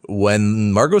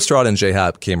 When Marco Estrada and J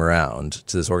Happ came around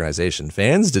to this organization,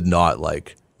 fans did not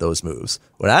like those moves.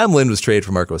 When Adam Lind was traded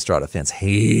for Marco Estrada, fans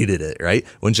hated it, right?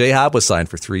 When J Happ was signed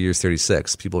for 3 years,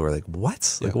 36, people were like,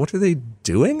 what? Like, what are they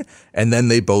doing? And then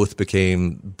they both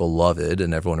became beloved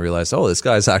and everyone realized, oh, this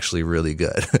guy's actually really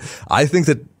good. I think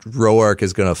that Roark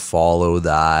is going to follow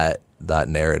that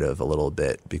narrative a little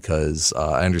bit because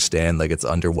I understand like it's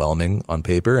underwhelming on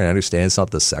paper, and I understand it's not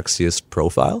the sexiest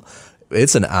profile.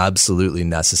 It's an absolutely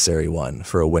necessary one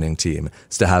for a winning team.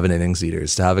 It's to have an innings eater.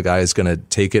 It's to have a guy who's going to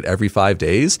take it every 5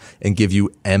 days and give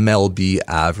you MLB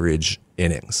average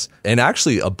innings, and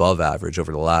actually above average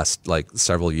over the last like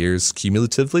several years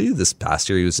cumulatively. This past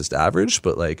year he was just average,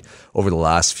 but like over the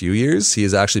last few years he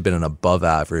has actually been an above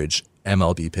average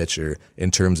MLB pitcher in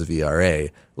terms of ERA.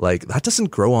 Like, that doesn't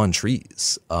grow on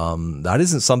trees. That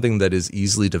isn't something that is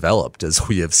easily developed, as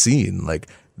we have seen. Like,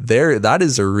 that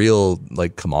is a real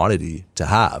like commodity to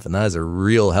have, and that is a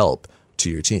real help to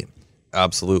your team.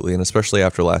 Absolutely, and especially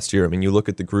after last year. I mean, you look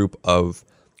at the group of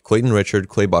Clayton Richard,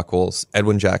 Clay Buchholz,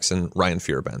 Edwin Jackson, Ryan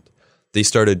Fierbendt. They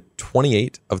started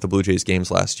 28 of the Blue Jays games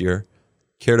last year.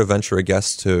 Care to venture a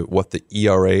guess to what the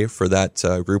ERA for that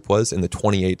group was in the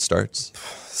 28 starts?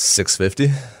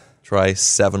 650. Try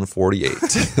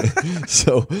 748.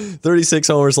 So 36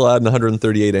 homers allowed in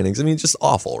 138 innings. I mean, just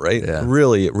awful, right? Yeah.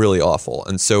 Really, really awful.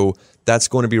 And so that's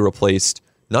going to be replaced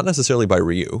not necessarily by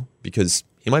Ryu, because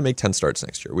he might make 10 starts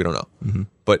next year. We don't know. Mm-hmm.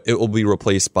 But it will be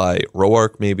replaced by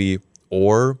Roark maybe,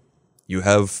 or you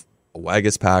have a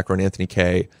Waguespack or an Anthony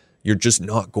Kay. You're just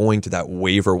not going to that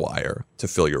waiver wire to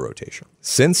fill your rotation.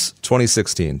 Since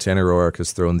 2016, Tanner Roark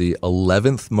has thrown the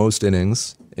 11th most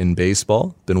innings in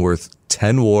baseball, been worth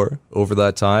 10 WAR over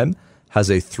that time, has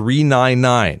a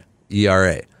 3.99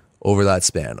 ERA over that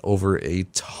span, over a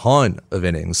ton of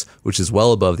innings, which is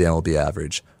well above the MLB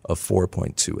average of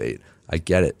 4.28. I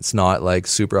get it. It's not like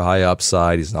super high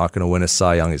upside. He's not going to win a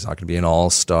Cy Young. He's not going to be an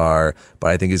all-star,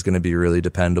 but I think he's going to be really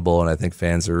dependable, and I think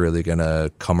fans are really going to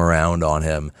come around on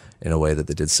him in a way that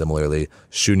they did similarly.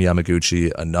 Shun Yamaguchi,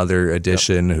 another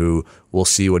addition who we'll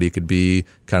see what he could be,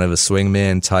 kind of a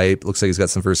swingman type. Looks like he's got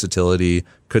some versatility,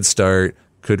 could start,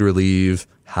 could relieve,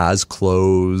 has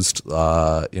closed.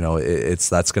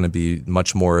 That's going to be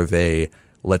much more of a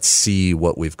let's see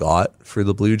what we've got for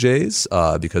the Blue Jays,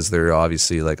 because there are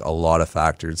obviously like a lot of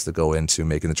factors that go into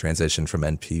making the transition from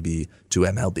NPB to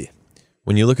MLB.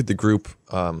 When you look at the group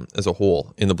as a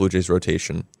whole in the Blue Jays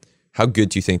rotation, how good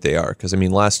do you think they are? Because, I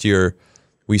mean, last year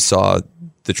we saw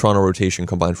the Toronto rotation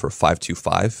combined for a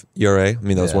 5.25 ERA. I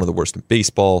mean, that was one of the worst in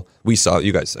baseball. We saw,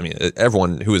 you guys, I mean,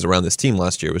 everyone who was around this team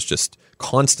last year was just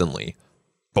constantly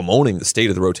bemoaning the state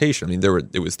of the rotation. I mean,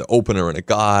 it was the opener and a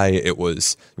guy. It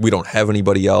was, we don't have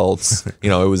anybody else.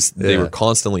 They were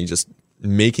constantly just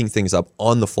making things up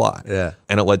on the fly. Yeah.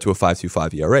 And it led to a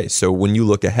 5.25 ERA. So when you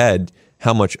look ahead,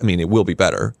 it will be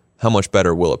better. How much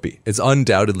better will it be? It's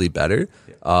undoubtedly better.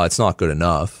 It's not good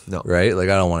enough, No. right? Like,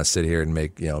 I don't want to sit here and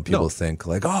make people think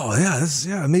like, oh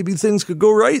yeah, maybe things could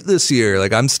go right this year.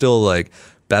 Like, I'm still like,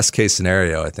 best case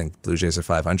scenario, I think Blue Jays are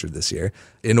 500 this year.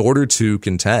 In order to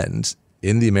contend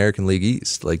in the American League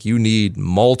East, like, you need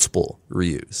multiple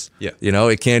Ryus. Yeah.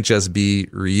 It can't just be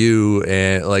Ryu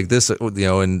and like this,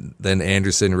 and then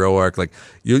Anderson, Roark. Like,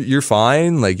 you're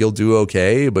fine, like, you'll do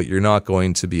okay, but you're not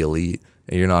going to be elite.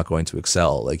 And you're not going to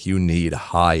excel. Like, you need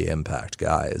high impact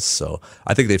guys. So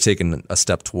I think they've taken a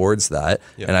step towards that.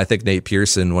 Yeah. And I think Nate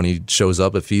Pearson, when he shows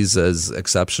up, if he's as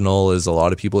exceptional as a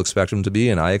lot of people expect him to be,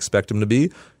 and I expect him to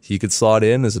be, he could slot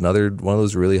in as another one of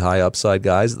those really high upside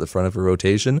guys at the front of a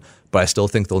rotation. But I still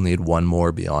think they'll need one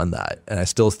more beyond that. And I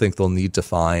still think they'll need to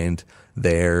find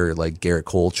their like Garrett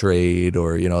Cole trade,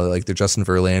 or like their Justin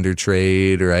Verlander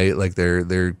trade, right? Like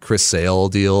their Chris Sale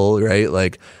deal, right?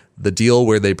 Like the deal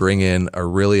where they bring in a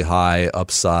really high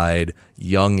upside,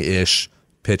 young-ish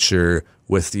pitcher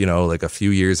with, like a few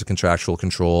years of contractual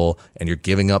control, and you're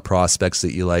giving up prospects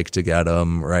that you like to get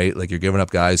them, right? Like, you're giving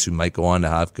up guys who might go on to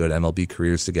have good MLB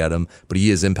careers to get them, but he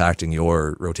is impacting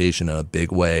your rotation in a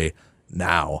big way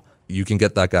now. You can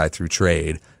get that guy through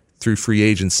trade. Through free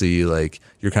agency, like,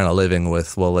 you're kind of living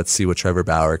with, well, let's see what Trevor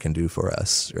Bauer can do for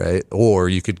us, right? Or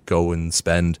you could go and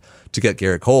spend, to get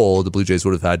Garrett Cole, the Blue Jays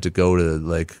would have had to go to,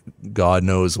 like, God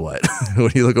knows what.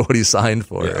 When you look at what he signed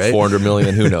for, right? $400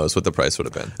 million, who knows what the price would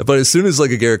have been. But as soon as,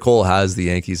 like, a Garrett Cole has the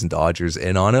Yankees and Dodgers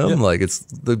in on him, like, it's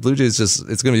the Blue Jays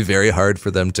it's going to be very hard for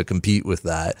them to compete with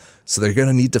that. So they're going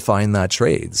to need to find that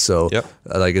trade. So,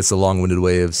 like, it's a long-winded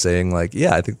way of saying, like,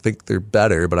 yeah, I think they're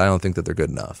better, but I don't think that they're good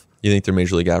enough. You think they're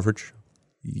major league average?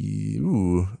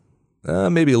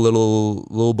 Maybe a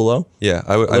little below. Yeah,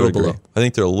 I would agree. Below. I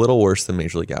think they're a little worse than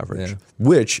major league average,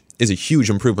 which is a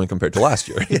huge improvement compared to last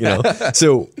year.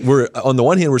 So we're, on the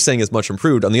one hand, we're saying it's much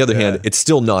improved. On the other hand, it's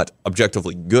still not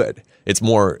objectively good. It's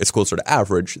closer to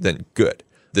average than good.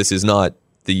 This is not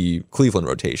the Cleveland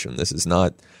rotation. This is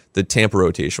not the Tampa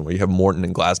rotation where you have Morton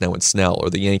and Glasnow and Snell, or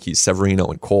the Yankees, Severino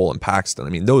and Cole and Paxton. I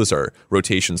mean, those are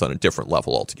rotations on a different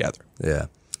level altogether. Yeah.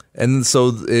 And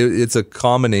so it's a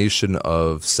combination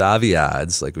of savvy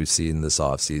ads, like we've seen this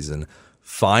offseason,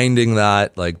 finding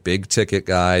that like big ticket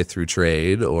guy through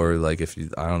trade, or like I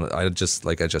just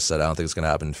said, I don't think it's going to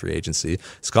happen in free agency.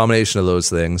 It's a combination of those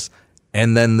things.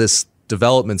 And then this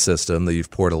development system that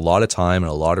you've poured a lot of time and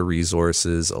a lot of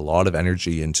resources, a lot of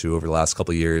energy into over the last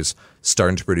couple of years,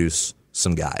 starting to produce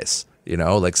some guys.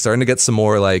 Like starting to get some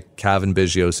more like Cavan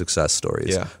Biggio success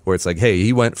stories where it's like, hey,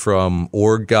 he went from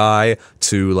org guy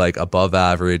to like above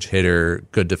average hitter,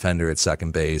 good defender at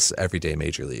second base, everyday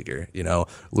major leaguer.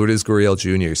 Lourdes Gurriel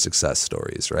Jr. success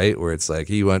stories, right? Where it's like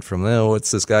he went from,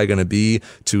 what's this guy going to be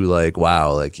to like,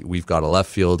 wow, like we've got a left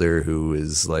fielder who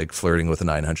is like flirting with a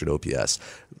 900 OPS.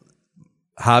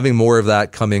 Having more of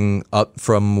that coming up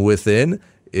from within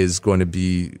is going to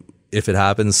be, if it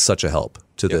happens, such a help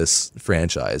to this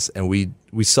franchise. And we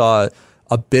saw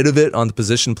a bit of it on the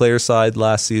position player side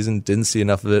last season, didn't see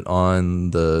enough of it on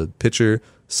the pitcher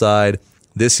side.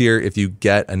 This year, if you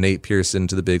get a Nate Pearson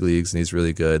to the big leagues and he's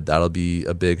really good, that'll be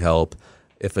a big help.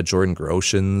 If a Jordan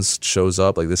Groshans shows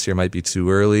up, like this year might be too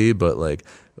early, but like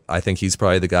I think he's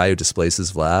probably the guy who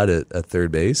displaces Vlad at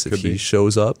third base if he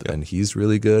shows up and he's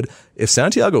really good. If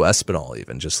Santiago Espinal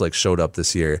even just like showed up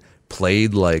this year,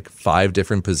 played like 5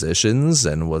 different positions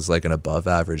and was like an above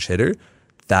average hitter,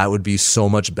 that would be so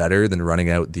much better than running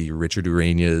out the Richard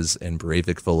Ureñas and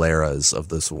Breivik Valeras of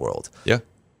this world. Yeah,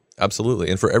 absolutely.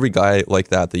 And for every guy like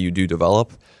that you do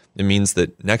develop, it means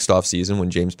that next offseason when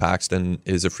James Paxton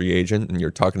is a free agent and you're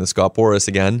talking to Scott Boras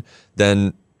again,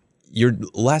 then you're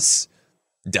less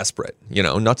desperate.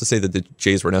 Not to say that the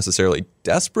Jays were necessarily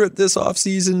desperate this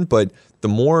offseason, but the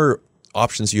more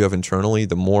options you have internally,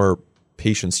 the more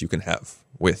patience you can have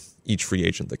with each free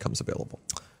agent that comes available.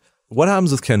 What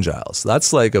happens with Ken Giles?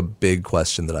 That's like a big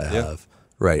question that I have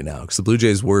right now, because the Blue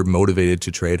Jays were motivated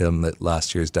to trade him at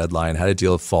last year's deadline, had a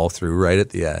deal fall through right at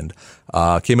the end.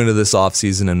 Came into this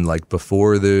offseason and like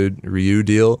before the Ryu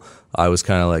deal, I was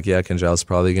kind of like, yeah, Ken Giles is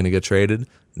probably going to get traded.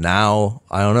 Now,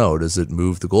 I don't know, does it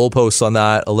move the goalposts on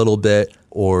that a little bit,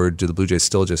 or do the Blue Jays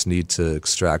still just need to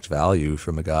extract value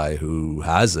from a guy who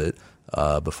has it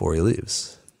before he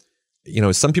leaves?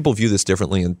 Some people view this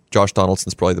differently, and Josh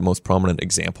Donaldson's probably the most prominent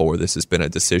example where this has been a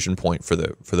decision point for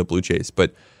the Blue Jays.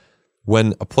 But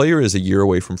when a player is a year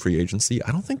away from free agency,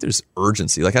 I don't think there's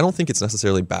urgency. Like, I don't think it's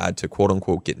necessarily bad to quote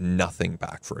unquote get nothing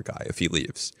back for a guy if he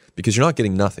leaves, because you're not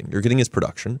getting nothing. You're getting his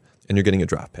production and you're getting a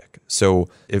draft pick. So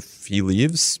if he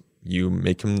leaves, you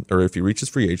make him, or if he reaches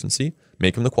free agency,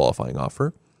 make him the qualifying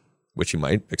offer, which he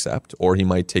might accept, or he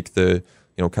might take the,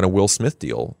 kind of Will Smith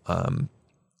deal.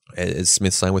 As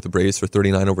Smith signed with the Braves for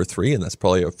 $39 over 3, and that's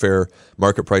probably a fair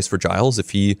market price for Giles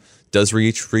if he does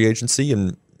reach free agency.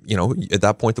 And, at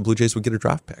that point, the Blue Jays would get a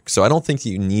draft pick. So I don't think that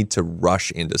you need to rush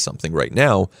into something right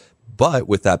now. But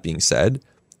with that being said,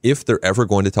 if they're ever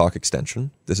going to talk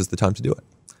extension, this is the time to do it.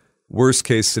 Worst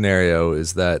case scenario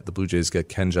is that the Blue Jays get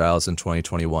Ken Giles in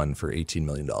 2021 for $18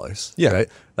 million. Yeah. Right?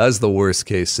 That is the worst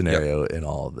case scenario in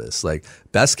all of this. Like,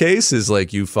 best case is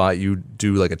like you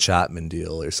do like a Chapman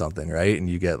deal or something, right? And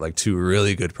you get like 2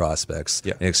 really good prospects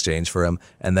in exchange for him.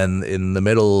 And then in the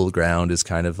middle ground is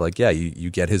kind of like, you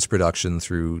get his production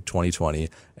through 2020,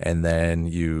 and then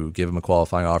you give him a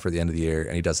qualifying offer at the end of the year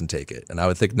and he doesn't take it. And I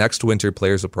would think next winter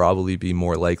players will probably be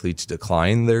more likely to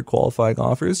decline their qualifying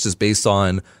offers just based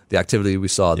on the activity we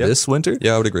saw this winter.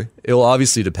 Yeah, I would agree. It will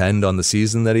obviously depend on the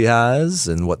season that he has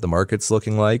and what the market's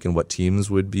looking like and what teams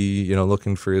would be,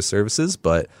 looking for his services.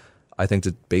 But I think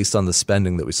that based on the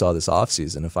spending that we saw this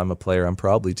offseason, if I'm a player, I'm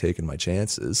probably taking my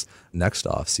chances next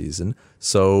offseason.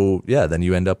 So, then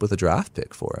you end up with a draft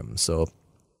pick for him. So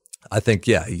I think,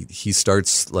 he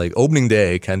starts like opening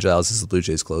day. Ken Giles is the Blue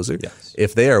Jays closer. Yes.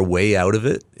 If they are way out of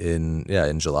it in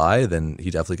July, then he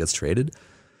definitely gets traded.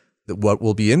 What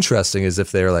will be interesting is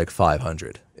if they're like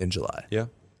 500 in July. Yeah.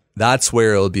 That's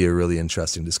where it'll be a really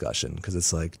interesting discussion, because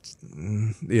it's like,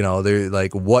 they're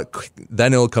like,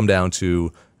 then it'll come down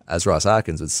to, as Ross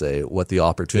Atkins would say, what the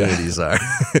opportunities are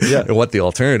and what the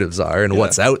alternatives are and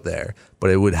what's out there.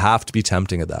 But it would have to be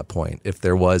tempting at that point if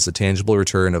there was a tangible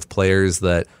return of players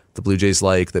that the Blue Jays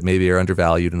like that maybe are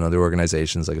undervalued in other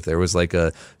organizations. Like if there was like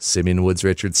a Simeon Woods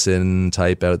Richardson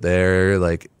type out there,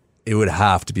 like it would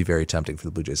have to be very tempting for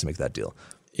the Blue Jays to make that deal.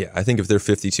 Yeah, I think if they're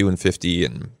 52-50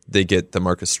 and they get the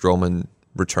Marcus Stroman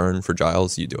return for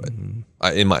Giles, you do it,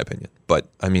 in my opinion. But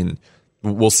I mean,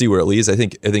 we'll see where it leads. I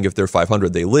think if they're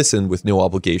 500, they listen with no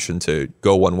obligation to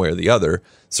go one way or the other.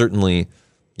 Certainly,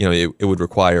 it would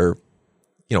require,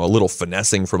 a little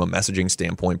finessing from a messaging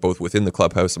standpoint, both within the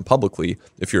clubhouse and publicly,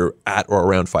 if you're at or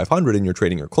around 500 and you're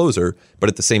trading your closer. But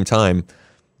at the same time,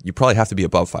 you probably have to be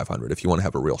above 500 if you want to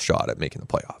have a real shot at making the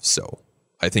playoffs. So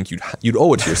I think you'd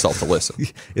owe it to yourself to listen.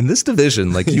 In this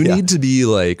division, like you need to be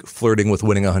like flirting with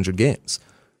winning 100 games,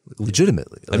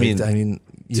 legitimately. Like, I mean,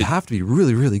 you have to be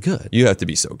really, really good. You have to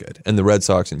be so good. And the Red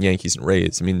Sox and Yankees and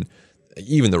Rays, I mean,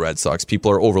 even the Red Sox,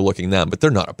 people are overlooking them, but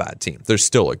they're not a bad team. They're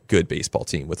still a good baseball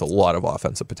team with a lot of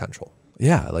offensive potential.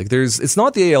 Yeah, like it's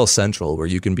not the AL Central where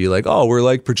you can be like, oh, we're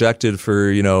like projected for,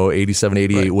 87,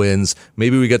 88 wins.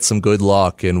 Maybe we get some good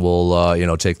luck and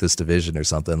we'll, take this division or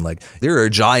something. Like, there are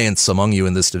giants among you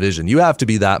in this division. You have to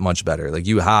be that much better. Like,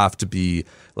 you have to be,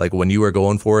 like, when you are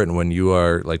going for it and when you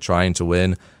are, like, trying to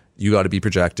win, you got to be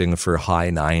projecting for high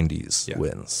 90s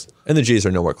wins. And the Jays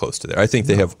are nowhere close to there. I think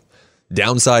they have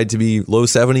downside to be low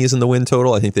 70s in the win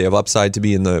total. I think they have upside to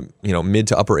be in the mid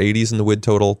to upper 80s in the win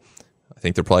total. I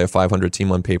think they're probably a 500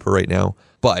 team on paper right now.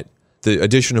 But the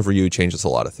addition of Ryu changes a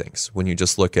lot of things. When you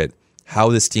just look at how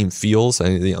this team feels,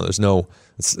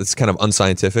 it's kind of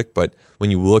unscientific, but when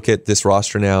you look at this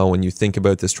roster now, when you think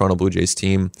about this Toronto Blue Jays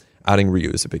team, adding Ryu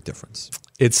is a big difference.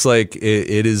 It's like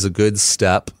it is a good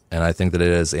step, and I think that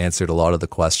it has answered a lot of the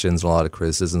questions and a lot of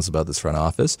criticisms about this front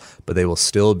office, but they will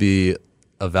still be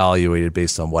evaluated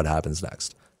based on what happens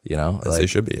next. As they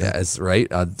should be. Yeah, it's right,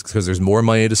 because there's more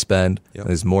money to spend, and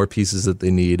there's more pieces that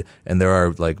they need, and there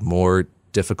are like more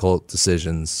difficult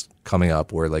decisions coming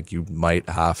up where like you might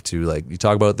have to, like, you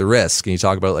talk about the risk and you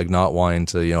talk about like not wanting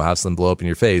to have something blow up in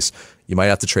your face. You might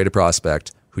have to trade a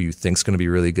prospect who you think's going to be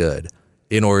really good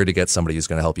in order to get somebody who's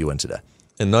going to help you win today.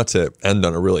 And not to end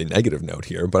on a really negative note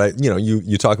here, but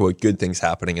you talk about good things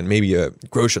happening, and maybe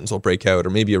Groshans will break out,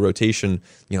 or maybe a rotation,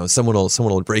 someone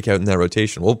will break out in that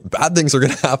rotation. Well, bad things are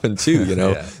going to happen too,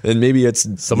 and maybe it's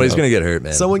somebody's going to get hurt,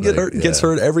 man. Someone gets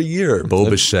hurt every year. Bo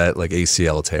Bichette, like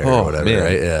ACL tear or whatever, man.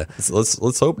 Right? Yeah.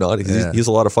 Let's hope not. He's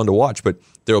a lot of fun to watch, but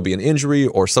there will be an injury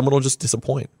or someone will just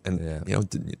disappoint, and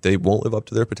they won't live up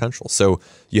to their potential. So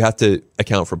you have to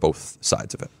account for both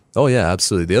sides of it. Oh yeah,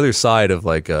 absolutely. The other side of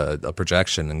like a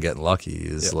projection and getting lucky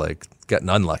is like getting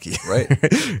unlucky, right?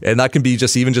 And that can be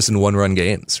even just in 1-run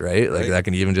games, right? Like that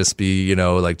can even just be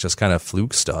like just kind of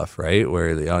fluke stuff, right?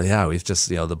 Where we've just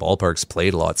the ballpark's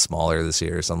played a lot smaller this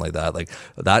year or something like that. Like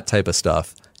that type of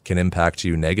stuff can impact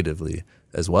you negatively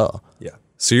as well. Yeah.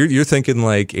 So you're thinking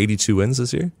like 82 wins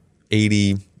this year?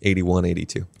 80, 81,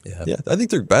 82. Yeah. I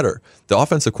think they're better. The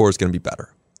offensive core is going to be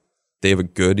better. They have a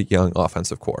good young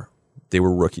offensive core. They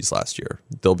were rookies last year.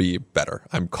 They'll be better.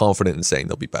 I'm confident in saying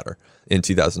they'll be better. In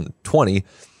 2020,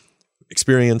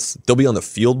 experience, they'll be on the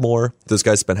field more. Those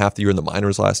guys spent half the year in the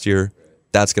minors last year.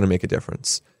 That's going to make a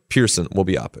difference. Pearson will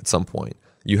be up at some point.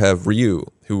 You have Ryu,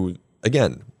 who,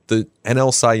 again, the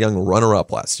NL Cy Young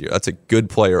runner-up last year. That's a good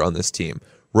player on this team.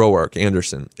 Roark,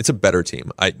 Anderson, it's a better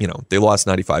team. They lost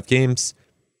 95 games,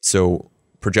 so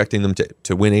projecting them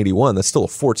to win 81, that's still a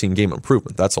 14-game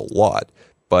improvement. That's a lot,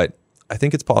 but I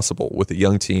think it's possible with a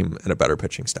young team and a better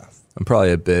pitching staff. I'm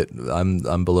probably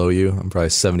I'm below you. I'm probably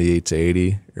 78 to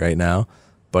 80 right now.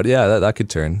 But yeah, that could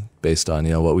turn based on,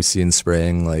 what we see in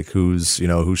spring, like who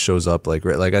shows up, like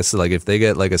I said, like if they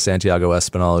get like a Santiago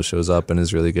Espinal who shows up and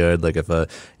is really good, like if a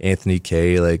Anthony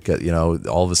Kay, like,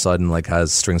 all of a sudden like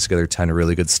strings together 10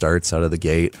 really good starts out of the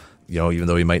gate, even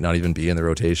though he might not even be in the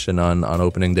rotation on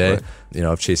opening day, right.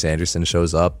 If Chase Anderson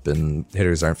shows up and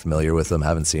hitters aren't familiar with him,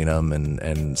 haven't seen him,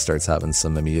 and starts having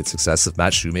some immediate success. If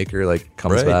Matt Shoemaker like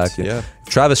comes back, if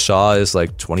Travis Shaw is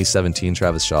like 2017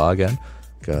 Travis Shaw again,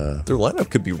 their lineup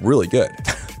could be really good.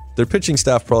 Their pitching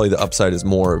staff, probably the upside is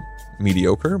more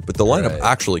mediocre, but the lineup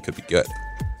actually could be good.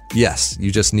 Yes,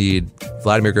 you just need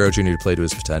Vladimir Guerrero Jr. to play to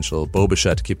his potential, Bo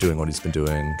Bichette to keep doing what he's been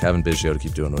doing, Kevin Biggio to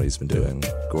keep doing what he's been doing,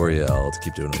 Gurriel to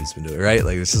keep doing what he's been doing, right?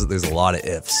 Like there's a lot of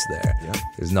ifs there. Yeah.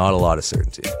 There's not a lot of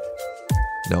certainty.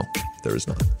 No, there is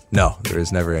not. No, there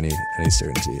is never any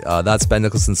certainty. That's Ben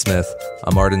Nicholson-Smith.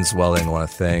 I'm Arden Zwelling. I want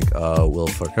to thank Will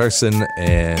Farquharson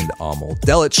and Amal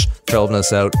Delic for helping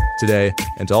us out today,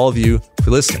 and to all of you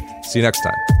for listening. See you next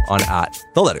time on At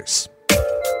The Letters.